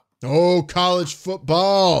as well. Oh, college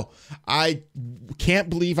football. I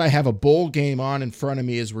can't believe I have a bowl game on in front of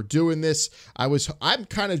me as we're doing this. I'm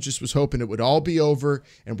kind of just was hoping it would all be over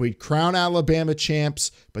and we'd crown Alabama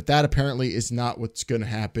champs, but that apparently is not what's going to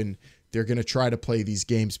happen. They're going to try to play these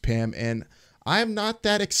games, Pam, and I'm not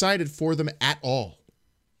that excited for them at all.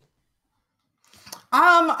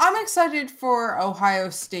 I'm excited for Ohio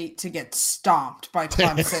State to get stomped by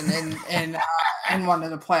Clemson in one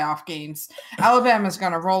of the playoff games. Alabama's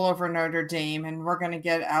going to roll over Notre Dame, and we're going to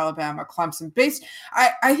get Alabama Clemson.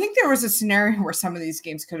 I think there was a scenario where some of these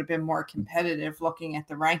games could have been more competitive, looking at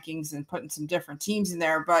the rankings and putting some different teams in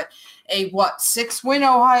there. But a 6-win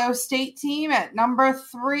Ohio State team at number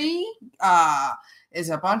 3 is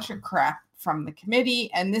a bunch of crap from the committee,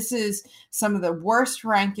 and this is some of the worst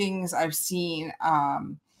rankings I've seen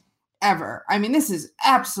ever. I mean, this is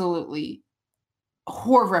absolutely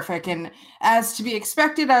horrific, and as to be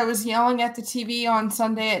expected, I was yelling at the TV on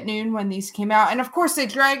Sunday at noon when these came out, and of course they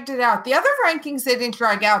dragged it out. The other rankings they didn't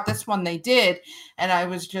drag out, this one they did, and I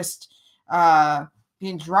was just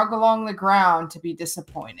being drug along the ground to be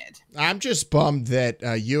disappointed. I'm just bummed that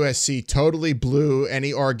USC totally blew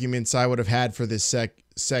any arguments I would have had for this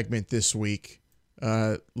segment this week,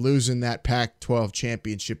 losing that Pac-12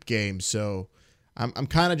 championship game. So I'm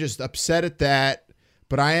kind of just upset at that,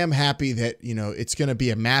 but I am happy that, it's going to be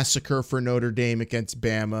a massacre for Notre Dame against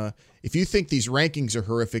Bama. If you think these rankings are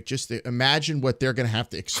horrific, just imagine what they're going to have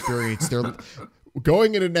to experience. They're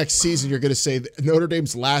going into next season. You're going to say Notre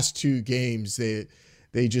Dame's last 2 games,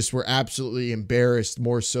 they just were absolutely embarrassed,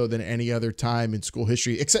 more so than any other time in school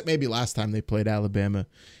history, except maybe last time they played Alabama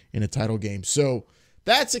in a title game. So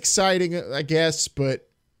that's exciting, I guess, but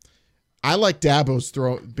I like Dabo's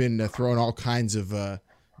been throwing all kinds of the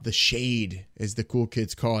shade, as the cool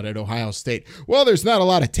kids call it, at Ohio State. Well, there's not a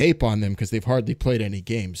lot of tape on them because they've hardly played any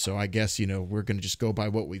games, so I guess, we're going to just go by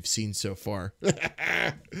what we've seen so far.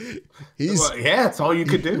 It's all you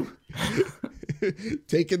could do.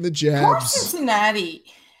 Taking the jabs. Poor Cincinnati.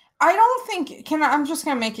 I don't think, I'm just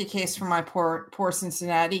going to make a case for my poor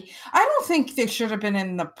Cincinnati. I don't think they should have been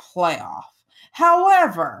in the playoff.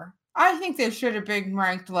 However, I think they should have been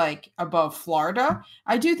ranked above Florida.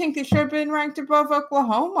 I do think they should have been ranked above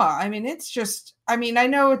Oklahoma. I mean, I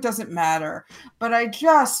know it doesn't matter, but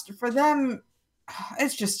for them,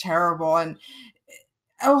 it's just terrible. And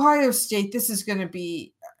Ohio State, this is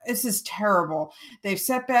terrible. They've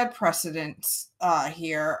set bad precedents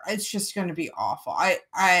here. It's just going to be awful.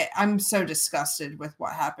 I'm so disgusted with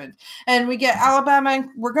what happened. And we get Alabama.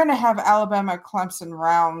 We're going to have Alabama Clemson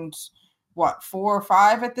round 4 or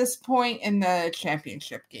 5 at this point in the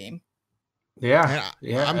championship game. Yeah.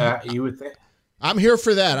 You would think. I'm here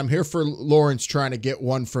for that. I'm here for Lawrence trying to get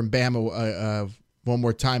one from Bama one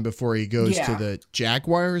more time before he goes to the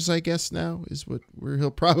Jaguars, I guess now is where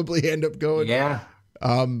he'll probably end up going. Yeah.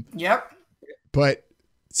 Yep. But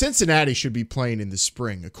Cincinnati should be playing in the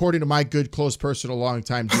spring, according to my good, close personal,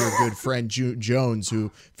 longtime dear good friend Jones, who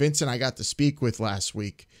Vince and I got to speak with last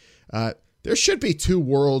week. There should be 2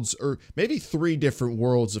 worlds, or maybe 3 different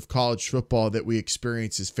worlds of college football that we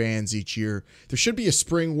experience as fans each year. There should be a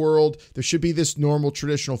spring world. There should be this normal,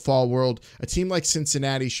 traditional fall world. A team like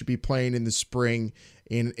Cincinnati should be playing in the spring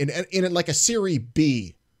in like a Serie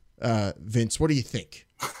B. Vince, what do you think?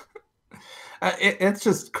 It's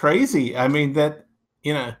just crazy. I mean, that,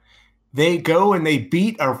 they go and they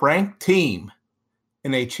beat a ranked team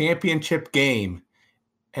in a championship game,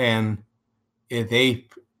 and they,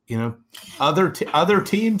 other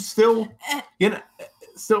teams still,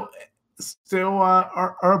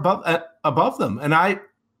 are above them. And I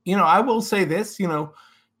will say this,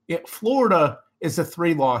 Florida is a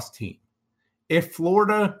 3-loss team. If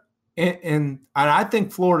Florida, and I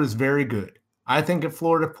think Florida is very good. I think if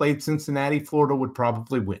Florida played Cincinnati, Florida would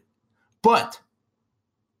probably win. But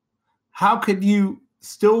how could you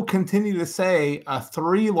still continue to say a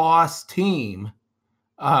 3-loss team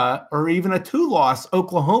or even a 2-loss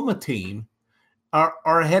Oklahoma team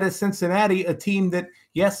are ahead of Cincinnati, a team that,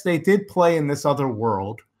 yes, they did play in this other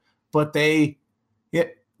world, but that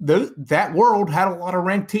world had a lot of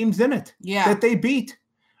ranked teams in it that they beat.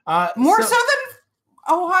 More so than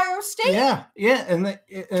Ohio State. Yeah,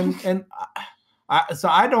 so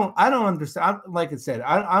I don't understand. Like I said,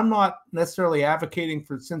 I'm not necessarily advocating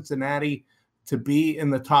for Cincinnati to be in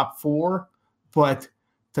the top 4, but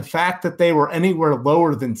the fact that they were anywhere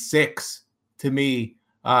lower than 6 to me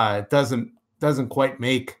doesn't quite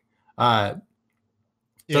make quite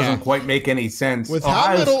make any sense. With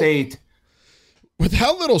Ohio State. With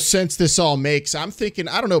how little sense this all makes, I'm thinking,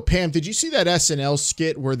 I don't know, Pam, did you see that SNL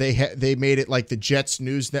skit where they made it like the Jets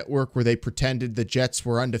News Network, where they pretended the Jets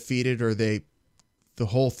were undefeated, or the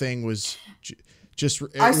whole thing was just...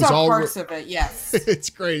 I saw parts of it, yes.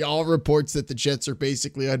 It's great. All reports that the Jets are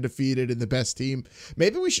basically undefeated and the best team.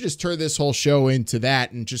 Maybe we should just turn this whole show into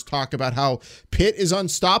that and just talk about how Pitt is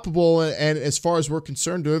unstoppable, and as far as we're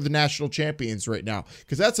concerned, they're the national champions right now,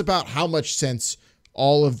 because that's about how much sense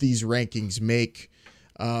all of these rankings make.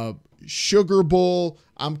 Sugar Bowl,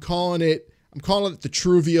 I'm calling it the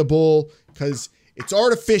Truvia Bowl, because it's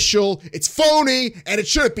artificial, it's phony, and it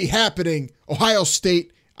shouldn't be happening. Ohio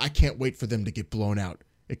State, I can't wait for them to get blown out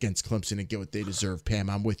against Clemson and get what they deserve.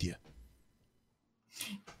 Pam, I'm with you.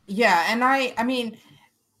 Yeah, and I mean,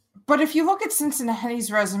 but if you look at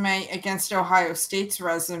Cincinnati's resume against Ohio State's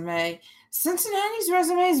resume, Cincinnati's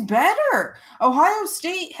resume is better. Ohio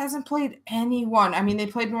State hasn't played anyone. I mean, they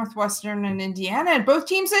played Northwestern and Indiana, and both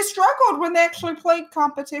teams, they struggled when they actually played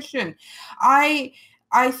competition. I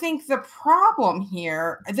think the problem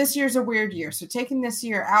here, this year's a weird year, so taking this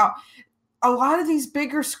year out, a lot of these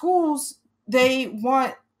bigger schools, they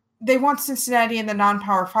want Cincinnati and the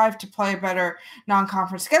non-Power 5 to play a better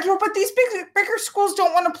non-conference schedule, but these bigger schools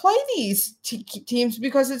don't want to play these teams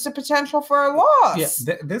because it's a potential for a loss.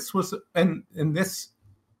 Yeah, this was in this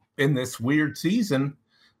weird season.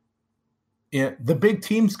 The big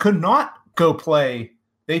teams could not go play.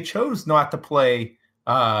 They chose not to play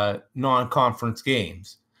non-conference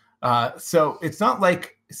games, so it's not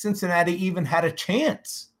like Cincinnati even had a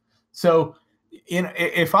chance. So,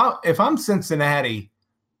 if I'm Cincinnati.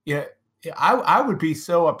 Yeah, I would be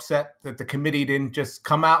so upset that the committee didn't just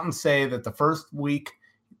come out and say that the first week,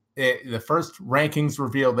 the first rankings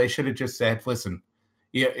reveal, they should have just said, listen,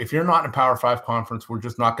 if you're not in a Power 5 conference, we're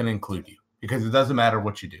just not going to include you because it doesn't matter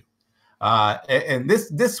what you do. And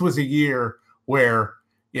this was a year where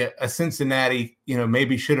a Cincinnati,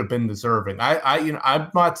 maybe should have been deserving. I'm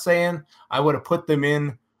not saying I would have put them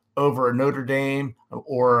in over a Notre Dame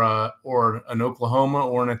or an Oklahoma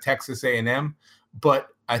or a Texas A&M, but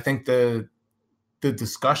I think the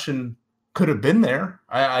discussion could have been there.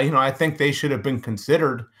 I think they should have been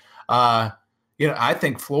considered. I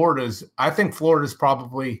think Florida's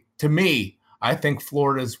probably, to me, I think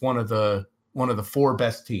Florida's one of the 4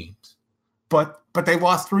 best teams. But they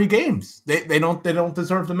lost 3 games. They don't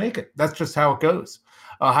deserve to make it. That's just how it goes.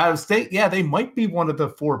 Ohio State, yeah, they might be one of the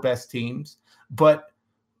 4 best teams, but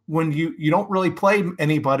when you don't really play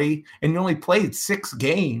anybody and you only played 6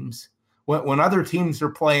 games, when other teams are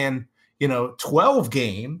playing, 12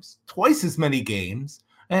 games, twice as many games,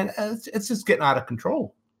 and it's just getting out of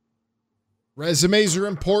control. Resumes are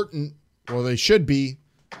important. Well, they should be.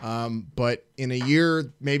 But in a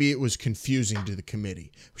year, maybe it was confusing to the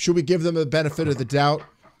committee. Should we give them the benefit of the doubt?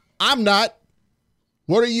 I'm not.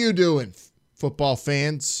 What are you doing, football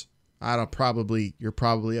fans? You're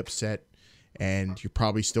probably upset, and you're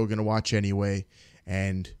probably still going to watch anyway,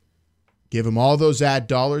 and give them all those ad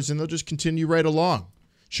dollars, and they'll just continue right along.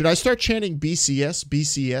 Should I start chanting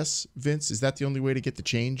BCS, Vince? Is that the only way to get the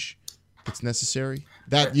change that's necessary?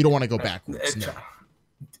 That you don't want to go backwards. No.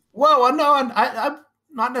 Well, no, I'm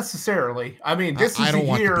not necessarily. I mean, this is a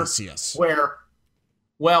year where,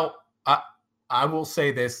 I will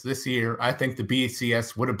say this year, I think the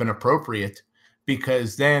BCS would have been appropriate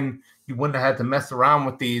because then you wouldn't have had to mess around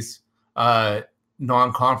with these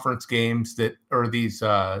non-conference games or these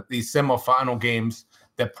semifinal games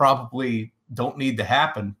that probably don't need to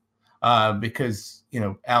happen because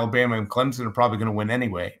Alabama and Clemson are probably going to win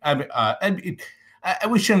anyway.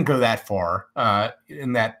 We shouldn't go that far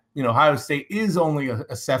in that Ohio State is only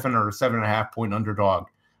a 7 or 7.5 point underdog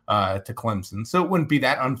to Clemson, so it wouldn't be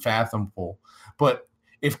that unfathomable. But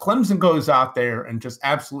if Clemson goes out there and just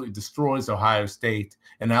absolutely destroys Ohio State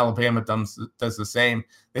and Alabama does the same,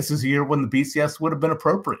 this is a year when the BCS would have been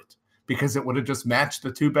appropriate because it would have just matched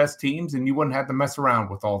the 2 best teams and you wouldn't have to mess around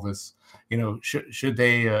with all this. Should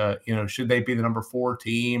they be the number 4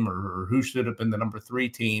 team or who should have been the number 3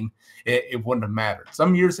 team? It wouldn't have mattered.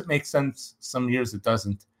 Some years it makes sense. Some years it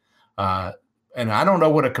doesn't. And I don't know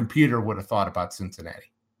what a computer would have thought about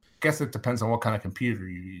Cincinnati. guess it depends on what kind of computer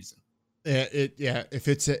you're using. If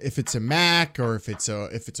it's a Mac or if it's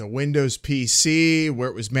a Windows PC where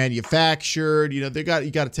it was manufactured, you got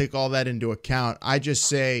to take all that into account. I just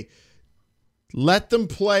say let them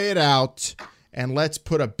play it out, and let's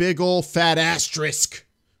put a big old fat asterisk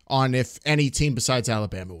on if any team besides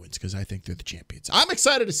Alabama wins, because I think they're the champions. I'm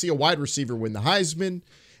excited to see a wide receiver win the Heisman,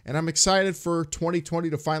 and I'm excited for 2020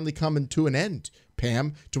 to finally come to an end.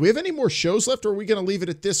 Pam, do we have any more shows left, or are we going to leave it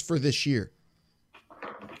at this for this year?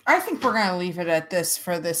 I think we're going to leave it at this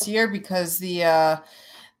for this year because the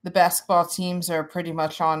basketball teams are pretty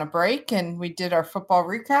much on a break, and we did our football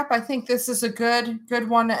recap. I think this is a good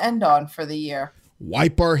one to end on for the year.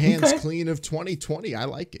 Wipe our hands clean of 2020. I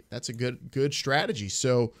like it. That's a good strategy.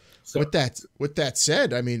 So with that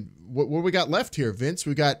said, I mean, what we got left here, Vince?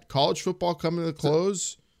 We got college football coming to the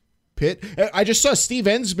close. Pitt. I just saw Steve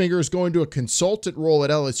Ensminger is going to a consultant role at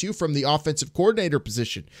LSU from the offensive coordinator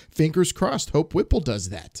position. Fingers crossed. Hope Whipple does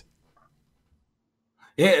that.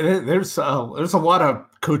 Yeah, there's a lot of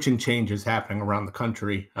coaching changes happening around the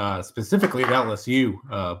country, specifically at LSU.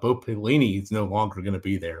 Bo Pelini is no longer going to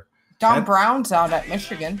be there. Don Brown's out at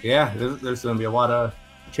Michigan. Yeah, there's going to be a lot of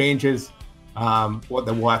changes that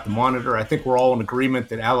we'll have to monitor. I think we're all in agreement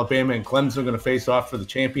that Alabama and Clemson are going to face off for the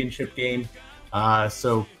championship game.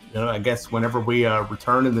 So I guess whenever we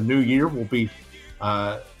return in the new year, we'll be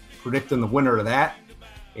predicting the winner of that.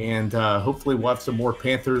 And hopefully we'll have some more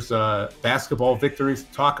Panthers basketball victories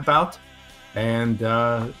to talk about. And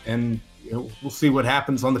we'll see what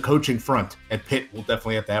happens on the coaching front at Pitt. We'll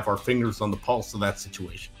definitely have to have our fingers on the pulse of that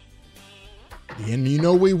situation. And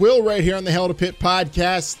we will right here on the Hail to Pitt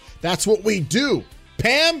podcast. That's what we do.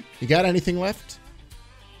 Pam, you got anything left?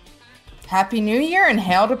 Happy New Year and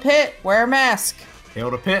Hail to Pitt. Wear a mask. Hail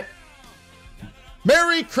to Pitt.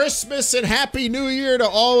 Merry Christmas and Happy New Year to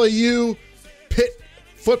all of you Pitt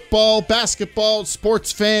football, basketball,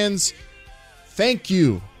 sports fans. Thank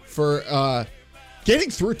you for getting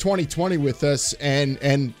through 2020 with us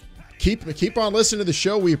and keep on listening to the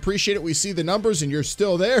show. We appreciate it. We see the numbers, and you're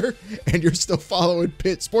still there, and you're still following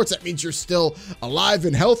Pitt sports. That means you're still alive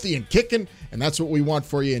and healthy and kicking, and that's what we want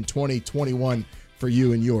for you in 2021 for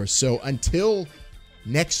you and yours. So until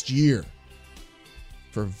next year,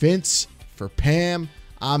 for Vince, for Pam,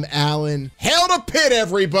 I'm Alan. Hail to Pitt,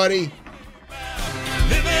 everybody!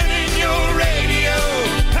 Living